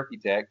didn't from Turkey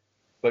Tech,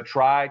 but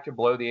try to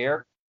blow the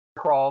air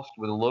across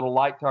with a little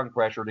light tongue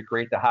pressure to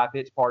create the high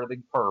pitched part of the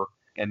purr,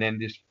 and then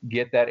just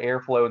get that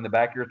airflow in the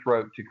back of your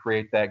throat to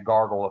create that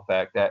gargle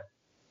effect. That.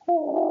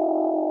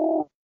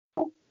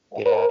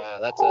 Yeah,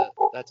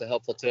 that's a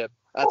helpful tip.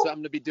 That's what I'm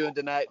going to be doing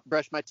tonight.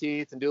 Brush my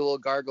teeth and do a little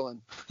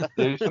gargling.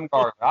 Do some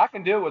gargling. I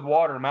can do it with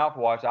water and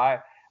mouthwash. I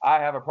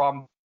have a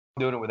problem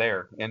doing it with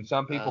air, and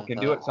some people can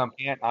do it, some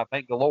can't. I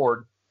thank the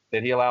Lord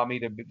that He allowed me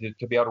to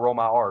be able to roll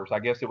my R's. I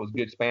guess it was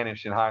good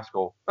Spanish in high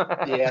school.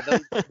 Yeah,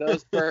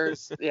 those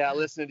purrs. Yeah,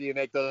 listening to you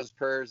make those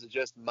purrs is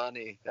just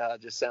money.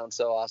 Just sounds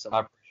so awesome.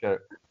 I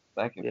appreciate it.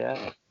 Thank you.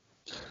 Yeah.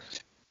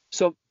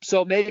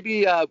 So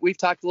maybe we've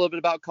talked a little bit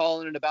about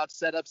calling and about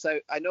setups.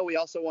 I know we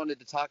also wanted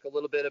to talk a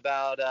little bit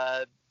about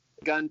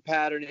gun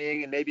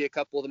patterning and maybe a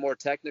couple of the more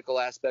technical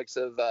aspects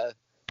of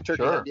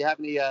turkey. Sure. Do you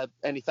have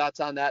any thoughts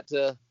on that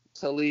to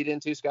lead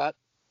into, Scott?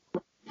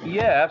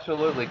 Yeah,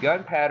 absolutely.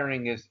 Gun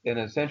patterning is an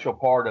essential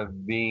part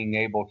of being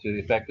able to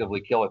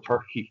effectively kill a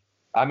turkey.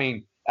 I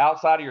mean,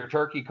 outside of your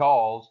turkey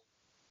calls,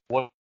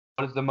 what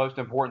is the most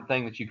important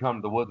thing that you come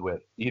to the wood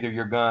with? Either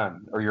your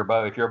gun or your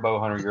bow. If you're a bow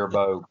hunter, you're a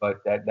bow.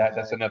 But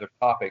that's another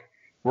topic.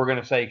 We're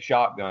going to say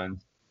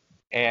shotguns.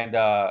 And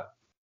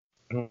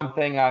one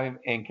thing I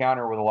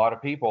encounter with a lot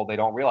of people, they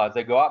don't realize,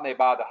 they go out and they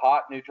buy the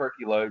hot new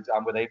turkey loads.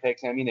 I'm with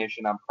Apex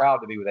Ammunition. I'm proud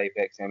to be with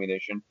Apex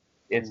Ammunition.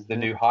 It's the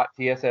new hot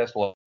TSS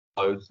loads.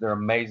 They're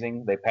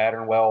amazing. They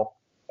pattern well.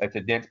 It's a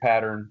dense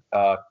pattern.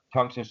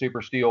 Tungsten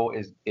super steel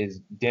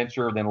is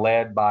denser than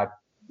lead by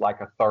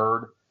like a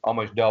third,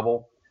 almost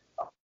double.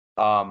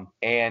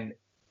 And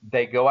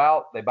they go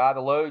out, they buy the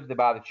loads, they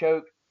buy the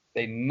choke.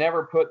 They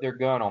never put their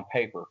gun on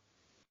paper,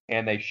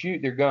 and they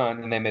shoot their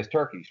gun and they miss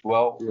turkeys.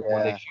 Well,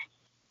 when they shoot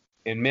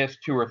and miss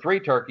 2 or 3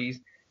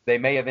 turkeys, they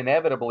may have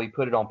inevitably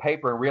put it on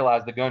paper and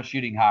realized the gun's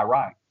shooting high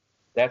right.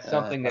 That's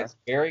something that's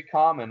very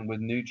common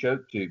with new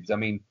choke tubes. I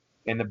mean,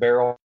 in the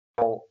barrel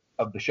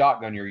of the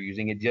shotgun you're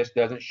using, it just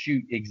doesn't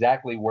shoot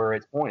exactly where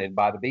it's pointed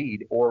by the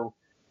bead or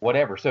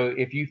whatever. So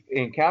if you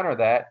encounter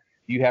that,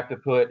 you have to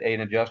put an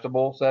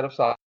adjustable set of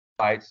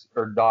sights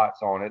or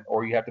dots on it,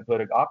 or you have to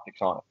put optics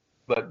on it.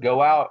 But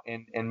go out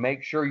and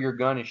make sure your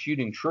gun is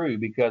shooting true,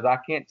 because I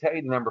can't tell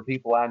you the number of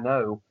people I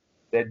know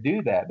that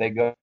do that. They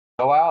go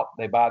out,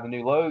 they buy the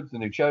new loads, the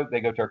new choke,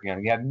 they go turkey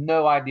hunting. You have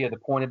no idea the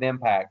point of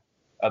impact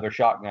of their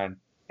shotgun,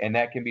 and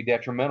that can be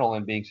detrimental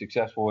in being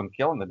successful in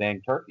killing the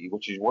dang turkey,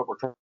 which is what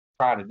we're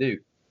trying to do.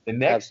 The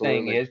next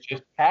thing is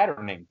just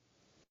patterning.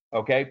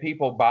 Okay,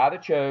 people buy the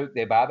choke,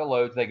 they buy the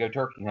loads, they go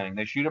turkey hunting.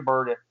 They shoot a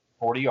bird at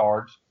 40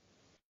 yards,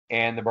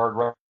 and the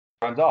bird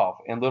runs off.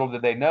 And little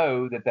did they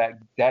know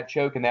that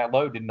choke and that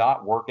load did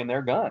not work in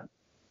their gun.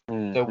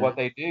 So what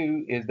they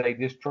do is they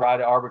just try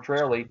to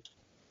arbitrarily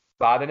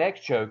buy the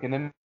next choke and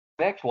the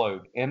next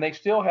load, and they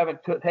still haven't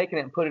taken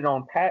it and put it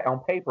on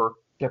paper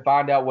to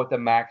find out what the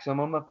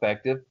maximum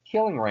effective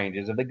killing range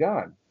is of the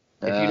gun.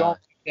 If you don't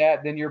do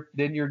that, then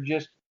you're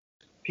just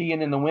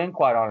peeing in the wind,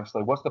 quite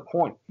honestly. What's the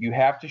point? You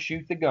have to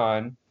shoot the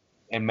gun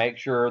and make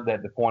sure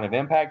that the point of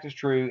impact is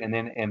true, and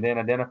then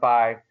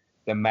identify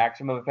the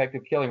maximum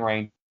effective killing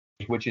range,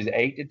 which is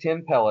 8 to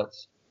 10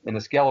 pellets in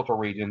the skeletal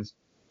regions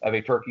of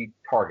a turkey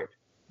target.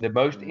 The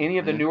most any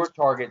of the newer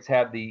targets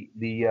have the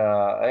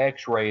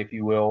X-ray, if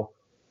you will,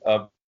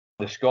 of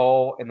the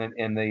skull and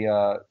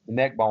the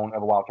neck bone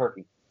of a wild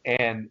turkey.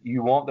 And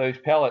you want those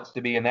pellets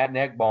to be in that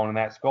neck bone and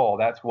that skull.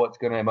 That's what's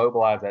going to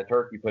immobilize that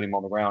turkey, put him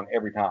on the ground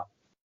every time.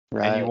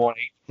 Right. And you want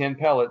 8 to 10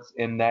 pellets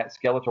in that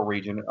skeletal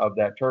region of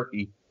that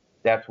turkey.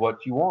 That's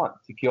what you want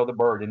to kill the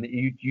bird. And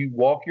you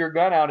walk your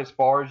gun out as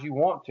far as you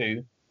want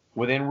to,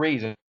 within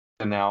reason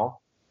now.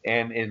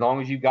 And as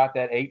long as you've got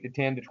that 8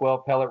 to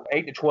 12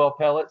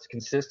 pellets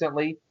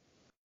consistently,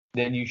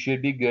 then you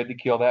should be good to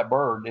kill that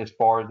bird as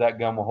far as that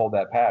gun will hold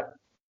that pattern.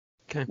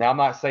 Okay. Now, I'm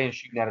not saying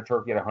shooting at a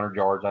turkey at 100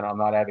 yards. I'm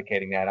not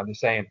advocating that. I'm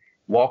just saying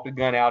walk the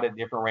gun out at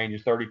different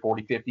ranges, 30,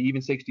 40, 50,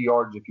 even 60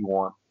 yards if you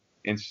want,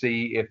 and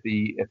see if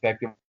the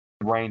effective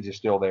range is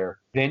still there.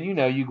 Then you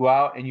go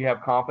out and you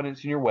have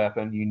confidence in your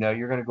weapon. You know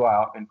you're going to go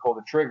out and pull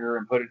the trigger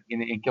and put it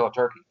in and kill a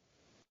turkey.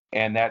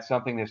 And that's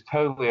something that's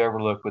totally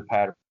overlooked with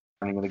patterning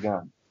of the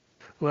gun.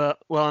 Well,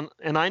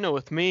 and I know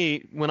with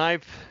me, when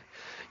I've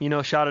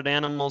shot at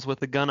animals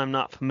with a gun I'm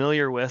not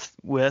familiar with,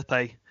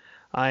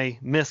 I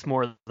miss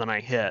more than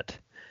I hit.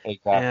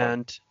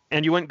 Exactly.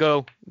 And you wouldn't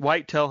go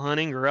whitetail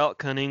hunting or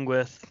elk hunting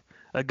with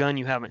a gun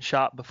you haven't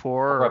shot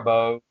before, or a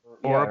bow.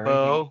 Or a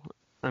bow.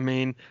 I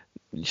mean,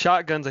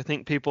 shotguns, I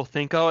think people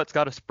think, oh, it's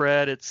got a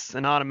spread, it's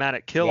an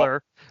automatic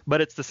killer,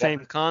 but it's the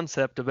same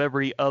concept of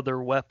every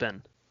other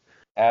weapon.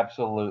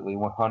 Absolutely,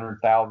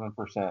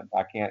 100,000%.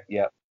 I can't.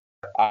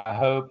 I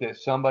hope that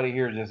somebody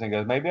hears this and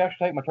goes, maybe I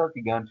should take my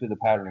turkey gun to the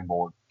patterning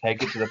board.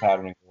 Take it to the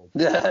patterning board.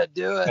 Yeah,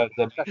 do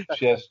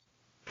it.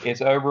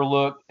 It's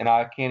overlooked, and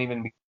I can't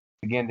even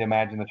begin to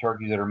imagine the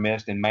turkeys that are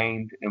missed and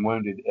maimed and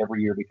wounded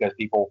every year because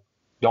people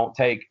don't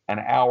take an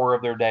hour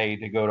of their day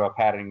to go to a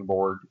patterning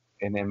board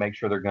and then make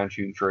sure their gun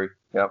shooting true.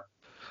 Yep.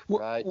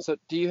 Right. So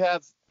do you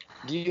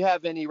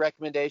have any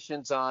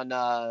recommendations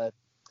on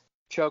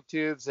choke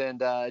tubes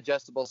and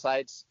adjustable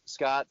sights,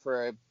 Scott,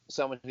 for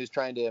someone who's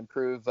trying to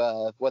improve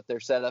what their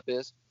setup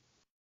is?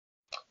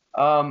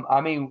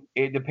 I mean,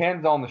 it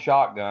depends on the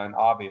shotgun,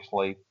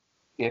 obviously.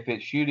 If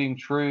it's shooting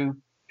true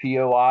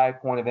POI,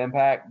 point of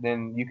impact,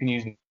 then you can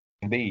use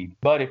the bead.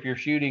 But if you're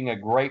shooting a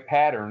great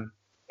pattern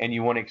and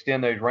you want to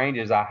extend those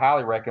ranges, I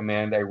highly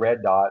recommend a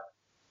red dot.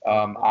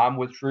 I'm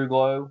with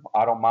TrueGlow.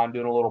 I don't mind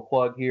doing a little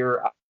plug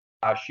here.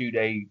 I shoot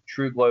a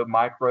TrueGlow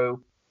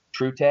Micro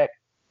TrueTech,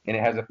 and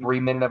it has a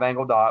 3-minute of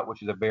angle dot,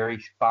 which is a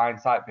very fine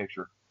sight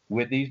picture.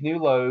 With these new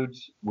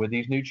loads, with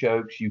these new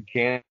chokes, you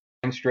can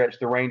stretch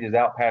the ranges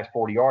out past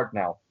 40 yards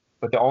now.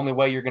 But the only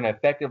way you're going to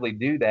effectively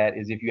do that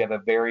is if you have a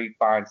very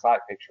fine sight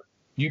picture.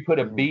 You put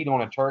a bead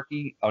on a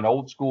turkey, an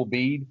old school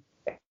bead,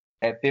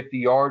 at 50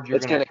 yards, you're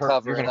going to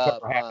cover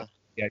half.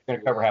 It's going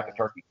to cover half the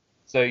turkey.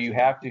 So you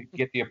have to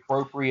get the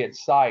appropriate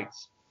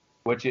sights,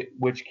 which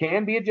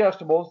can be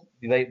adjustables.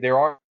 There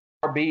are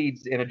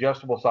beads in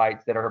adjustable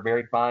sights that are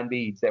very fine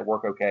beads that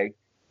work okay.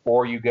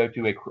 Or you go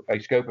to a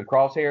scope with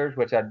crosshairs,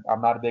 which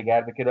I'm not a big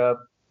advocate of.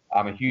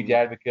 I'm a huge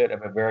advocate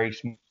of a very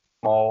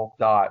small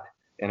dot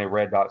and a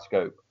red dot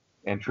scope.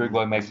 And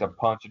TrueGlow makes a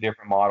bunch of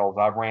different models.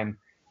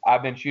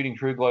 I've been shooting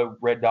TrueGlow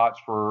red dots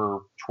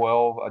for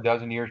a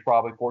dozen years,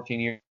 probably 14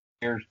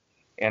 years.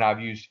 And I've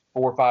used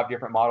 4 or 5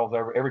 different models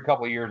every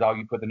couple of years. I'll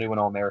put the new one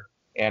on there.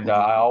 And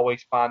I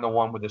always find the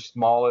one with the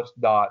smallest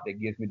dot that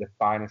gives me the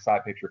finest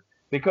sight picture.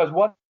 Because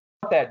what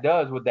that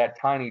does with that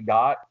tiny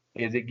dot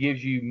is it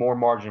gives you more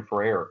margin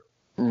for error.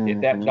 If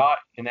that dot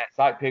in that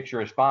sight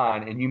picture is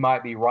fine, and you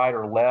might be right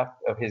or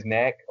left of his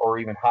neck or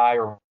even high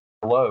or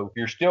low,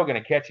 you're still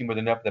going to catch him with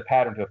enough of the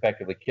pattern to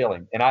effectively kill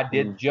him. And I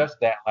did just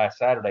that last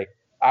Saturday.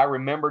 I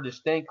remember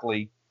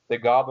distinctly the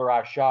gobbler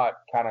I shot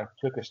kind of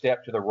took a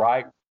step to the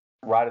right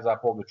as I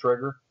pulled the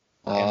trigger,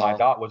 and my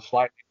dot was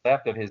slightly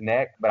left of his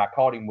neck, but I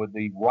caught him with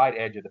the right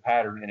edge of the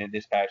pattern, and it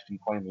dispatched him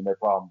cleanly, no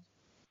problems.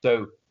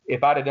 So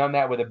if I'd have done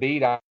that with a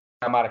bead, I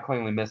might have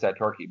cleanly missed that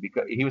turkey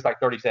because he was like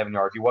 37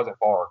 yards. He wasn't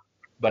far,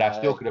 but I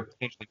still could have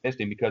potentially missed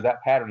him because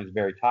that pattern is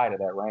very tight at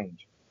that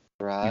range.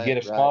 Right. You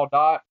get a small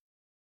dot.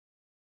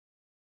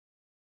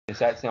 It's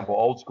that simple.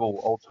 Old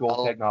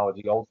school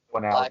technology, old school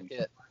analogy.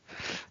 Like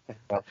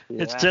it.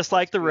 It's just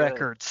like the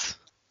records.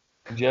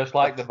 Just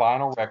like the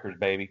vinyl records,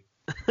 baby.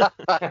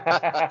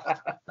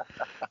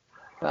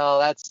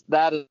 Well,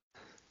 that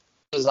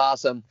is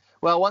awesome.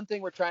 Well, one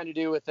thing we're trying to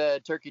do with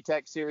the Turkey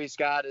Tech series,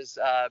 Scott, is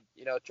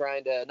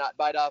trying to not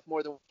bite off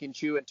more than we can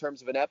chew in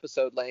terms of an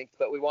episode length,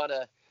 but we want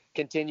to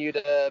continue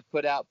to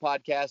put out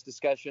podcast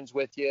discussions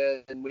with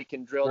you, and we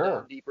can drill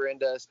down deeper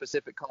into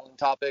specific calling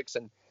topics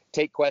and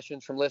take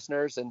questions from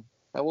listeners, and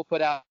we'll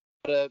put out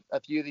a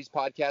few of these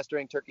podcasts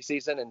during turkey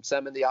season and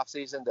some in the off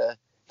season to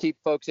keep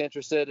folks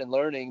interested in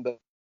learning,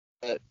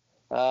 but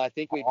I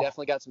think we've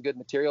definitely got some good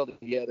material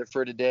together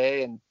for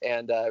today,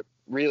 and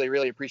really,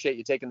 really appreciate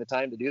you taking the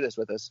time to do this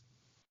with us.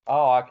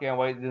 Oh, I can't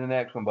wait to do the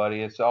next one,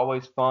 buddy. It's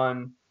always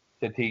fun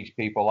to teach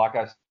people. Like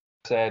I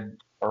said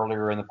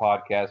earlier in the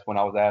podcast, when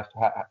I was asked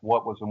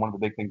what was one of the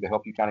big things to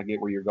help you kind of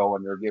get where you're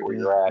going or get where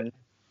you're at,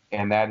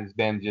 and that has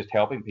been just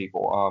helping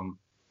people.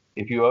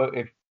 If you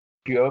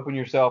open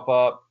yourself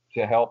up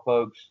to help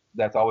folks,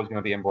 that's always going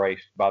to be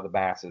embraced by the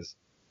masses.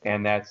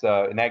 And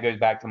that goes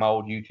back to my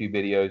old YouTube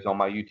videos on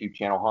my YouTube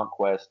channel, Hunt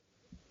Quest.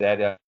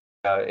 That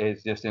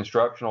is just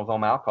instructionals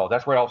on mouth calls.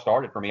 That's where it all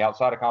started for me,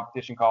 outside of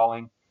competition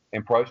calling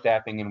and pro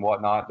staffing and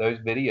whatnot. Those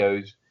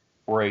videos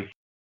were a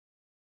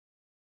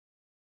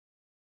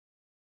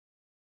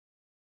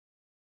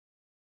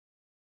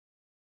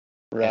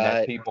right. And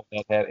that's people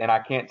that have, and I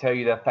can't tell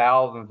you the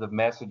thousands of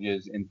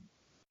messages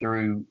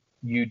through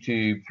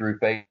YouTube, through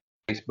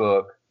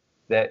Facebook,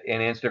 that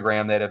and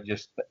Instagram that have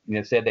just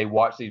said they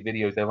watched these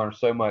videos. They learned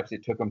so much.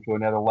 It took them to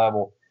another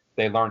level.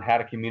 They learned how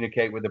to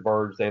communicate with the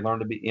birds. They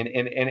learned to be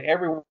and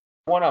every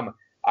one of them.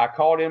 I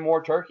called in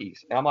more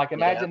turkeys, and I'm like,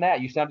 imagine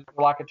that. You sounded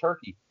like a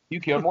turkey. You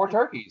killed more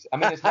turkeys. I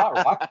mean, it's not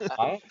rocket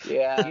science.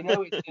 Yeah.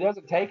 It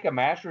doesn't take a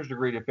master's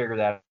degree to figure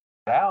that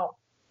out.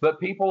 But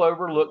people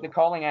overlook the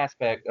calling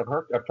aspect of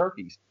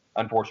turkeys,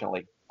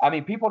 unfortunately. I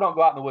mean, people don't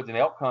go out in the woods and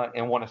elk hunt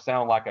and want to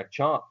sound like a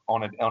chump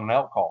on an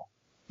elk call.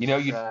 You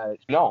don't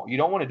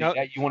want to do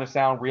that. You want to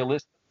sound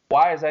realistic.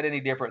 Why is that any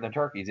different than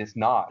turkeys? It's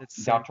not.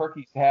 Now,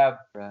 turkeys have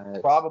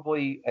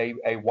probably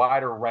a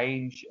wider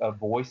range of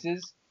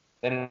voices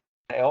than an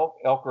elk.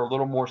 Elk are a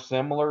little more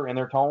similar in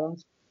their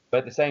tones, but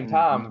at the same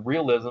time,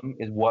 realism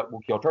is what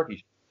will kill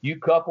turkeys. You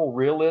couple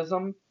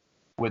realism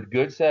with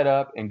good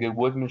setup and good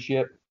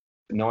woodsmanship,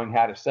 knowing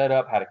how to set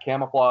up, how to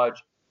camouflage.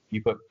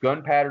 You put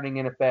gun patterning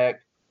in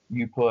effect.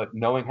 You put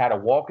knowing how to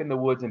walk in the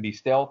woods and be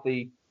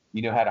stealthy.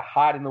 You know how to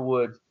hide in the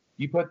woods.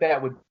 You put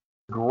that with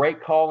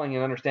great calling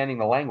and understanding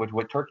the language,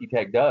 what Turkey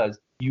Tech does,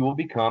 you will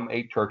become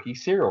a turkey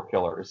serial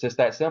killer. It's just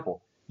that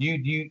simple.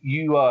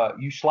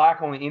 You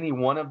slack on any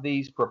one of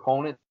these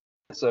proponents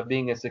of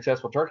being a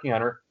successful turkey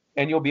hunter,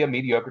 and you'll be a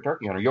mediocre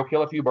turkey hunter. You'll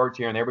kill a few birds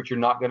here and there, but you're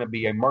not going to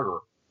be a murderer.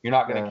 You're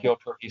not going to kill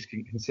turkeys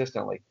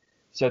consistently.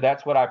 So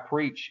that's what I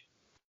preach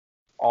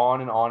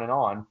on and on and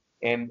on.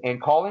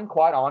 And calling,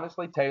 quite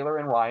honestly, Taylor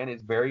and Ryan,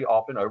 is very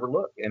often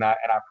overlooked. And I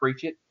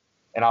preach it,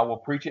 and I will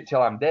preach it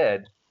till I'm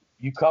dead.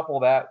 You couple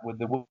that with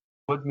the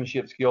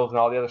woodsmanship skills and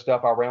all the other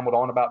stuff I rambled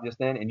on about just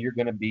then, and you're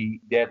going to be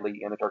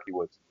deadly in the turkey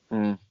woods.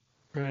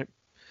 Right.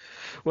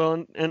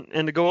 Well,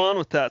 and to go on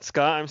with that,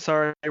 Scott, I'm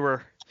sorry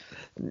we're,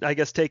 I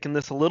guess, taking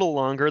this a little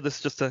longer. This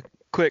is just a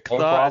quick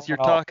thought as you're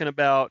talking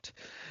about,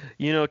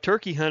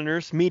 turkey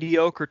hunters,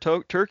 mediocre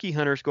turkey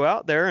hunters go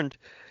out there and,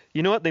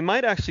 you know what, they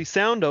might actually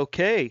sound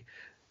okay,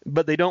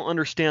 but they don't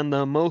understand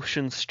the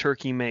emotions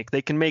turkey make.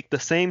 They can make the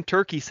same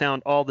turkey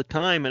sound all the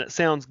time, and it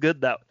sounds good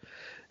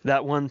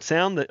that one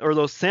sound or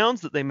those sounds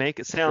that they make,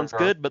 it sounds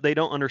good, but they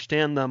don't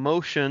understand the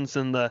emotions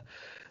and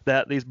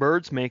that these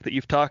birds make that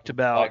you've talked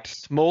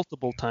about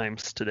multiple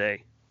times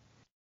today.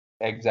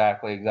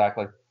 Exactly.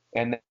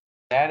 And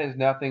that is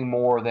nothing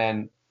more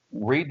than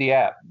read the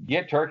app,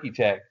 get Turkey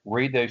Tech,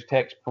 read those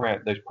text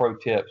print, those pro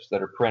tips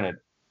that are printed.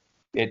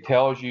 It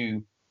tells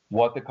you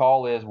what the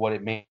call is, what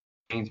it means.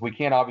 We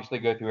can't obviously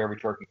go through every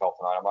turkey call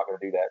tonight. I'm not going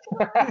to do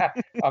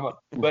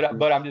that.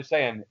 But I'm just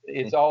saying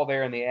it's all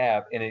there in the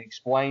app, and it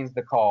explains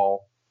the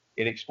call.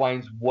 It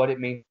explains what it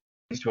means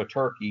to a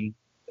turkey,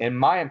 in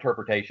my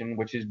interpretation,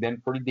 which has been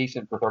pretty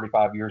decent for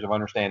 35 years of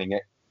understanding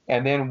it.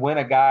 And then when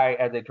a guy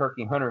as a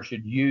turkey hunter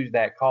should use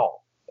that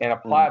call and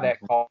apply that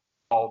call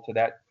to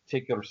that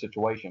particular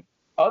situation.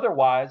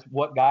 Otherwise,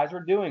 what guys are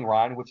doing,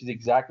 Ryan, which is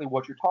exactly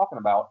what you're talking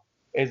about,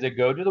 is they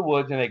go to the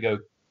woods and they go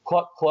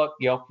cluck, cluck,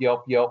 yelp,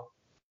 yelp, yelp.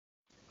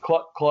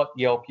 Cluck, cluck,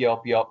 yelp,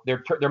 yelp, yelp.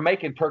 They're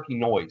making turkey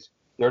noise.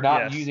 They're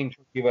not using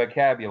turkey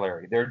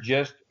vocabulary. They're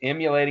just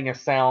emulating a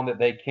sound that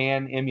they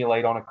can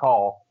emulate on a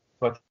call,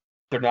 but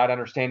they're not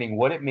understanding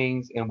what it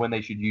means and when they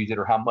should use it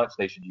or how much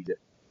they should use it.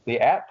 The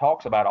app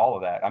talks about all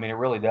of that. I mean, it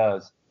really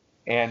does.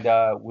 And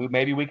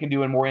maybe we can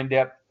do a more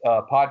in-depth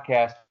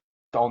podcast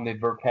on the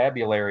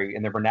vocabulary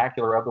and the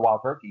vernacular of the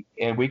wild turkey.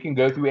 And we can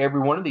go through every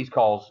one of these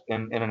calls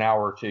in an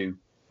hour or two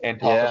and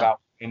talk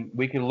about, and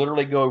we can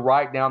literally go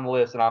right down the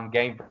list, and I'm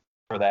game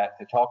for that,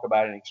 to talk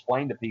about it and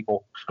explain to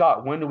people,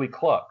 Scott, when do we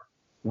cluck?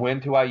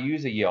 When do I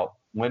use a yelp?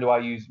 When do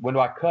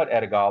I cut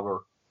at a gobbler?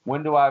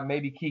 When do I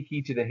maybe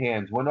kiki to the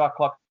hens? When do I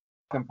cluck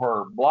and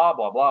purr? Blah,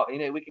 blah, blah.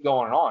 We could go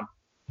on and on.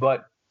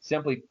 But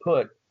simply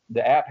put,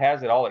 the app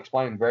has it all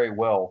explained very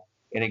well,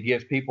 and it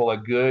gives people a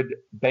good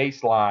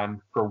baseline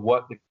for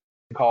what the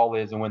call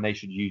is and when they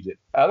should use it.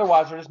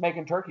 Otherwise, they're just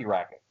making turkey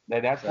racket.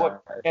 And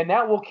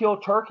that will kill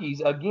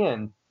turkeys.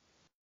 Again,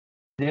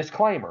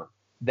 disclaimer,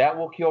 that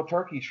will kill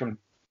turkeys from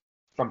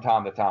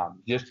time to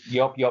time. Just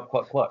yelp, yelp,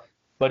 cluck, cluck.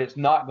 But it's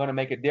not going to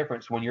make a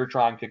difference when you're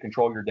trying to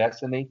control your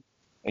destiny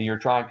and you're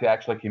trying to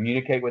actually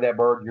communicate with that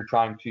bird. You're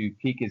trying to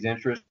pique his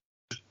interest.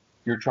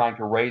 You're trying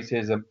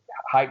to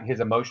heighten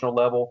his emotional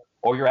level,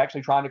 or you're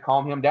actually trying to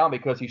calm him down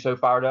because he's so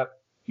fired up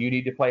you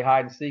need to play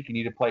hide and seek. You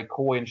need to play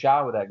coy and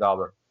shy with that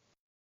gobbler.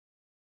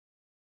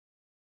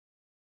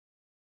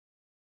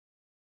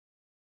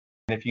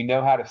 And if you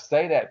know how to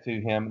say that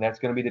to him, that's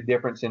going to be the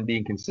difference in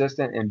being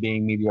consistent and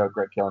being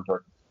mediocre at killing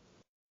turkeys.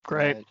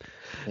 Great. Right.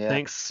 Yeah.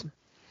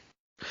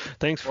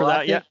 Thanks for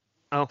that.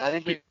 I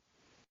think we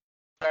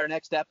our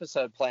next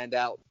episode planned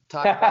out.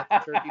 Talk about the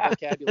turkey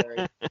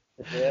vocabulary.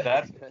 Yeah.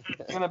 That's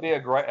going to be a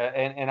great,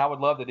 and I would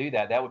love to do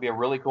that. That would be a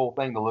really cool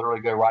thing to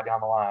literally go right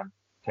down the line,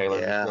 Taylor.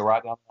 Yeah. Go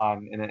right down the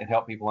line and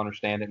help people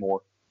understand it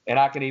more. And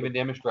I can even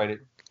demonstrate it.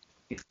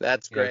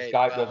 That's great.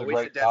 Skype does a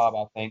great job,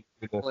 I think.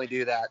 Definitely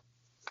do that.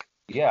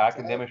 Yeah, I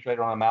can demonstrate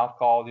it on a mouth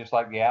call just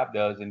like the app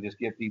does, and just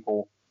give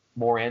people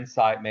more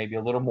insight, maybe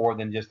a little more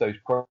than just those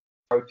pro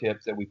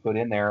tips that we put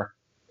in there.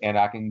 And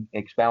I can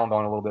expound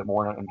on it a little bit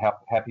more and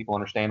have people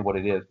understand what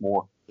it is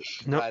more.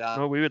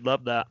 No, we would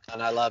love that.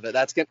 And I love it.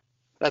 That's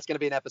gonna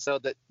be an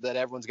episode that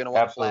everyone's gonna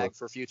want to flag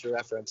for future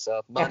reference.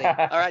 So money. All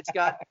right,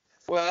 Scott.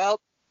 Well,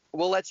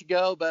 we'll let you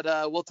go, but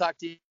we'll talk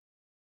to you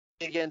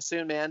again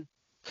soon, man.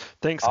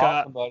 Thanks,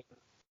 Scott. Awesome, buddy.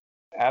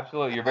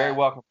 Absolutely. You're very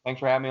welcome. Thanks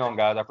for having me on,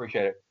 guys. I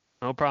appreciate it.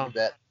 No problem.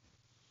 You bet.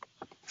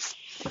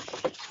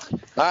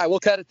 All right,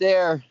 we'll cut it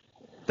there.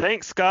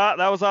 Thanks, Scott.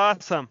 That was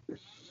awesome.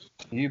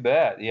 You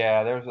bet.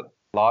 Yeah, there's a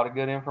lot of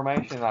good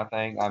information, I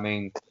think. I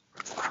mean,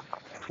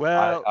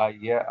 well,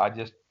 I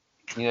just,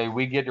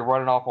 we get to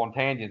running off on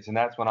tangents, and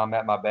that's when I'm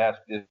at my best.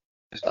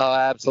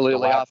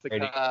 Absolutely. Off the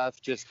cuff,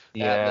 just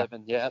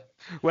ad-libbing. Yeah.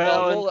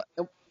 Well,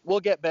 we'll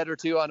get better,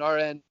 too, on our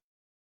end.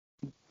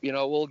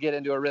 We'll get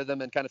into a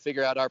rhythm and kind of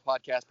figure out our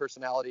podcast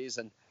personalities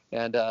and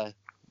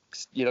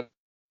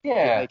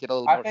make it a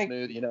little more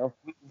smooth,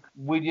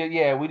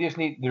 We just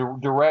need the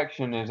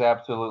direction is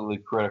absolutely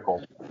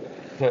critical.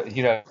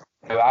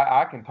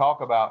 I can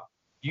talk about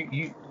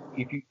we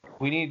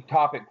need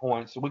topic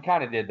points. So we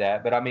kind of did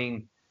that, but I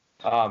mean,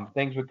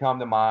 things would come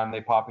to mind,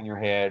 they pop in your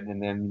head,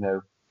 and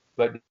then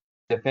but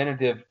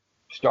definitive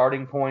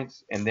starting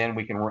points, and then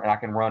I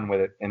can run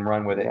with it and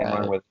run with it.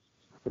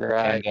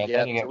 Right.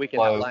 And, so we can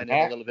outline it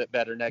a little bit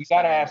better next time.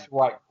 You got to ask the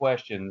right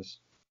questions,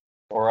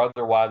 or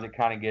otherwise it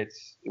kind of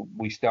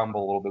we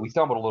stumble a little bit. We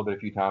stumbled a little bit a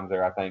few times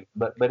there, I think,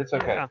 but it's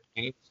okay. Yeah.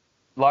 It's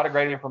a lot of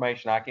great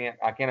information. I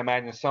can't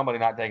imagine somebody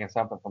not taking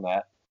something from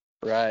that.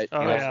 Right.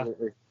 Oh,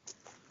 absolutely.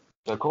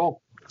 So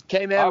cool.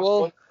 Okay, man.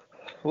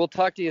 We'll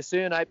talk to you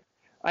soon. I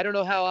don't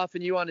know how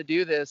often you want to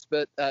do this,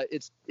 but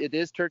it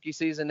is turkey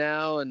season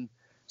now, and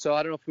so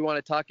I don't know if we want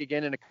to talk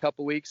again in a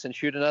couple weeks and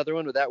shoot another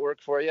one. Would that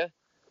work for you?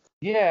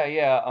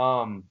 Yeah.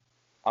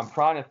 I'm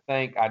trying to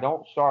think. I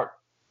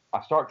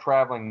start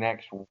traveling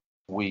next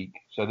week.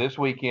 So this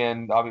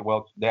weekend,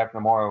 day after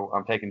tomorrow,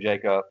 I'm taking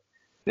Jake up.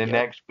 Then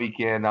next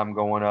weekend, I'm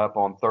going up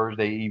on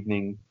Thursday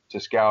evening to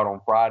scout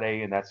on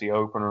Friday, and that's the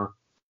opener.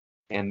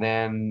 And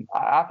then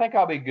I think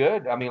I'll be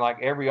good. I mean,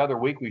 like every other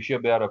week, we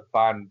should be able to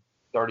find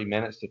 30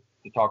 minutes to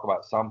talk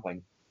about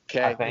something.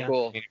 Okay, I think.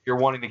 Cool. I mean, if you're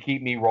wanting to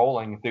keep me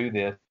rolling through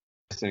this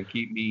and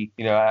keep me,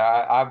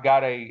 I've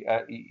got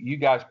you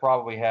guys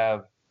probably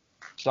have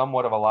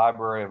somewhat of a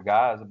library of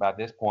guys about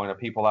this point of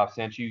people I've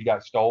sent you. You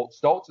got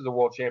Stoltz. Stoltz is a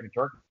world champion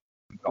turkey.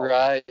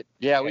 Right.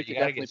 Yeah, we could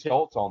definitely get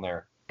Stoltz on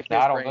there. Now,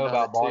 I don't know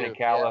about Barney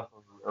Califf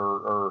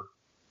or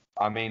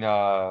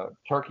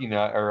turkey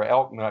nut or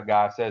elk nut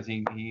guy says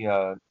he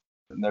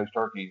knows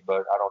turkeys,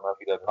 but I don't know if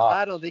he does or not.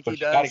 I don't think he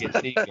does. Got to get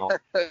Steve on.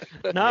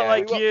 Not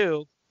like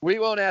you. We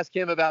won't ask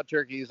him about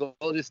turkeys.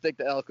 We'll just stick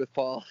to elk with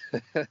Paul.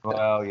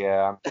 Well,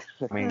 yeah.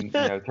 I mean,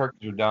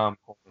 turkeys are dumb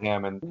for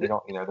him, and they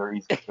don't, they're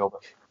easy to kill,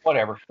 but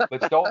whatever.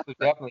 But Stoltz is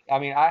definitely. I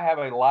mean, I have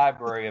a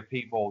library of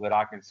people that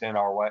I can send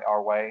our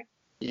way.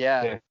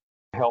 Yeah. To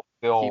help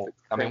fill.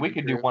 I mean, we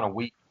could do one a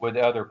week with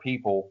other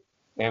people,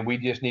 and we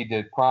just need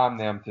to prime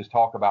them to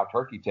talk about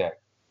Turkey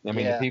Tech. I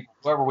mean, the people,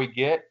 whoever we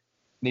get,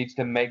 needs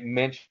to make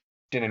mention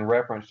in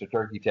reference to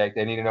Turkey Tech.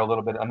 They need to know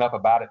enough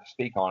about it to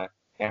speak on it.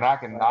 And I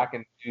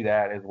can do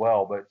that as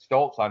well. But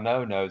Stoltz, I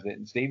know, knows it.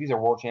 And Stevie's a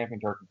world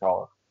champion turkey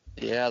caller.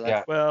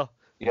 Yeah. Well,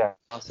 yeah.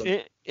 Awesome.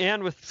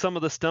 And with some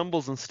of the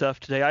stumbles and stuff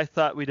today, I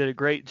thought we did a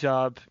great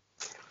job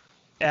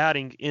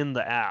adding in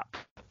the app.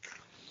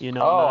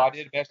 I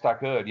did the best I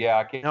could. Yeah,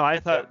 I can't. No,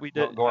 I thought we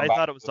did. I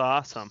thought it was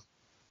awesome.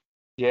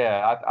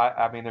 Yeah,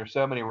 I mean, there's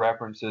so many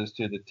references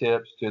to the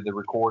tips, to the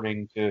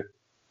recording, to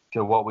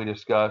what we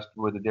discussed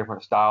with the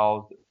different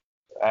styles.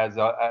 As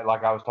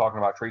like I was talking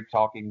about tree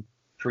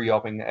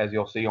yelping, as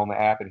you'll see on the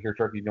app and hear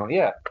turkeys doing.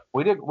 Yeah,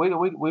 we did.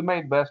 We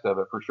made best of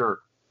it for sure.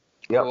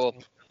 Yep. Cool.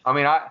 I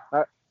mean,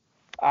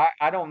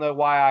 I don't know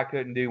why I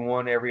couldn't do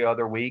one every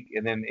other week,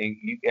 and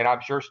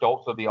I'm sure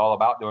Stoltz would be all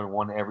about doing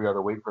one every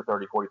other week for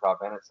 30, 45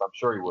 minutes. I'm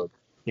sure he would.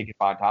 He could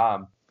find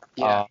time.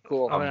 Yeah,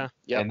 cool.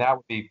 And that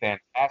would be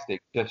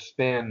fantastic to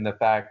spin the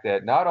fact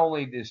that not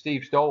only is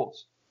Steve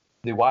Stoltz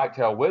the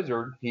whitetail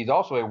wizard, he's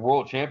also a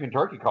world champion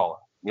turkey caller.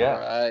 Yeah.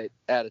 Right.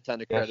 Add a ton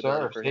of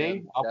credibility for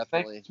him. I was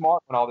thinking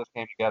smart when all this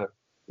came together.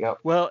 Yep.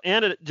 Well,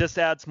 and it just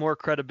adds more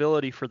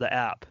credibility for the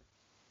app.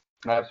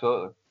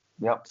 Absolutely.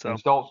 Yep. So.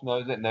 And Stoltz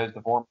knows it, knows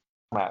the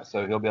format,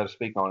 so he'll be able to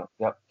speak on it.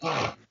 Yep.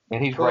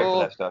 And he's great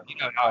for that stuff. You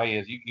know how he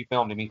is. You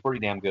filmed him. He's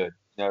pretty damn good.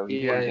 He's Yeah,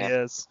 pretty he damn.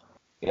 is.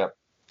 Yep.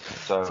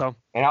 So,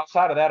 and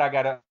outside of that, I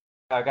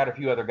got a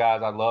few other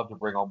guys I'd love to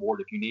bring on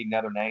board. If you need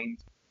other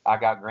names, I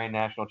got Grand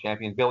National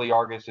champions. Billy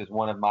Argus is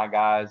one of my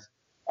guys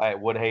at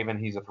Woodhaven.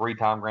 He's a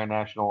 3-time Grand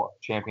National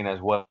champion as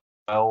well.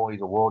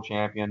 He's a world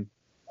champion.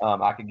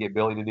 I could get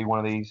Billy to do one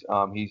of these.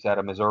 He's out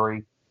of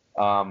Missouri.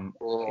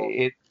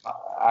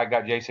 I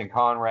got Jason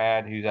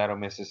Conrad, who's out of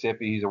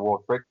Mississippi. He's a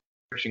world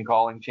friction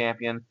calling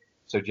champion.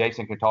 So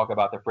Jason can talk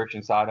about the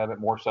friction side of it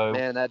more so.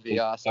 Man, that'd be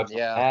awesome.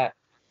 Yeah.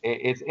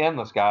 It's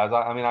endless, guys.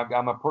 I mean,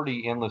 I'm a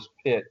pretty endless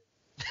pit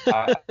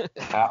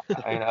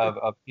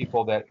of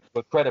people that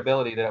with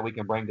credibility that we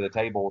can bring to the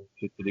table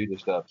to do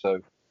this stuff. So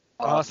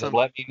Awesome. just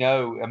let me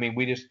know. I mean,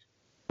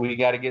 we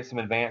got to get some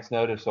advance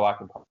notice so I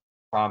can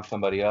prime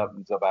somebody up. And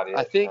that's about it.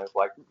 I think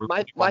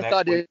my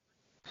thought is.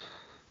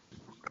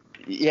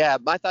 Yeah,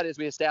 my thought is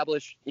we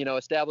establish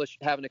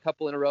having a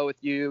couple in a row with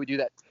you. We do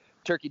that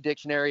Turkey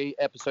Dictionary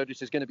episode,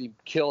 which is going to be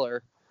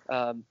killer.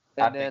 We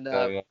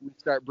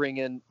start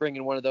bringing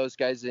one of those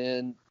guys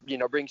in.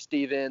 Bring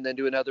Steve in, then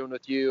do another one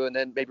with you, and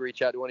then maybe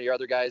reach out to one of your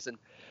other guys. And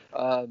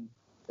I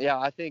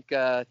think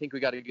we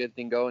got a good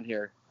thing going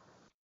here.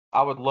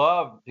 I would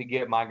love to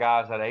get my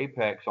guys at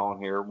Apex on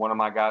here. One of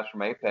my guys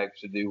from Apex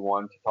to do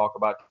one to talk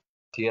about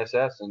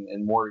TSS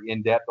and more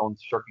in depth on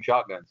turkey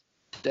shotguns.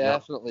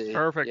 Definitely.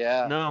 Perfect.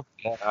 Yeah. No.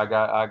 Yeah, I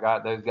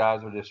got those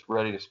guys are just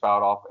ready to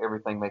spout off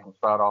everything they can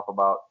spout off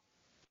about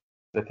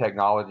the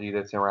technology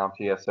that's around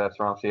TSS,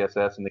 around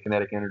CSS, and the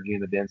kinetic energy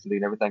and the density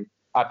and everything.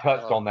 I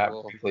touched on that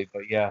briefly,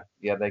 but yeah,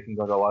 they can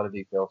go into a lot of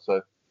detail.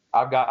 So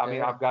I've got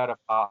a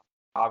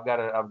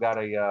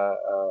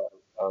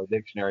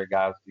dictionary,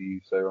 guys, to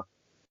use. So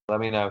let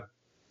me know.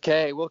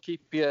 Okay, we'll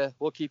keep you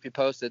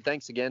posted.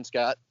 Thanks again,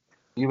 Scott.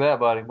 You bet,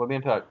 buddy. We'll be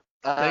in touch.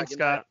 Thanks,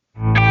 Scott.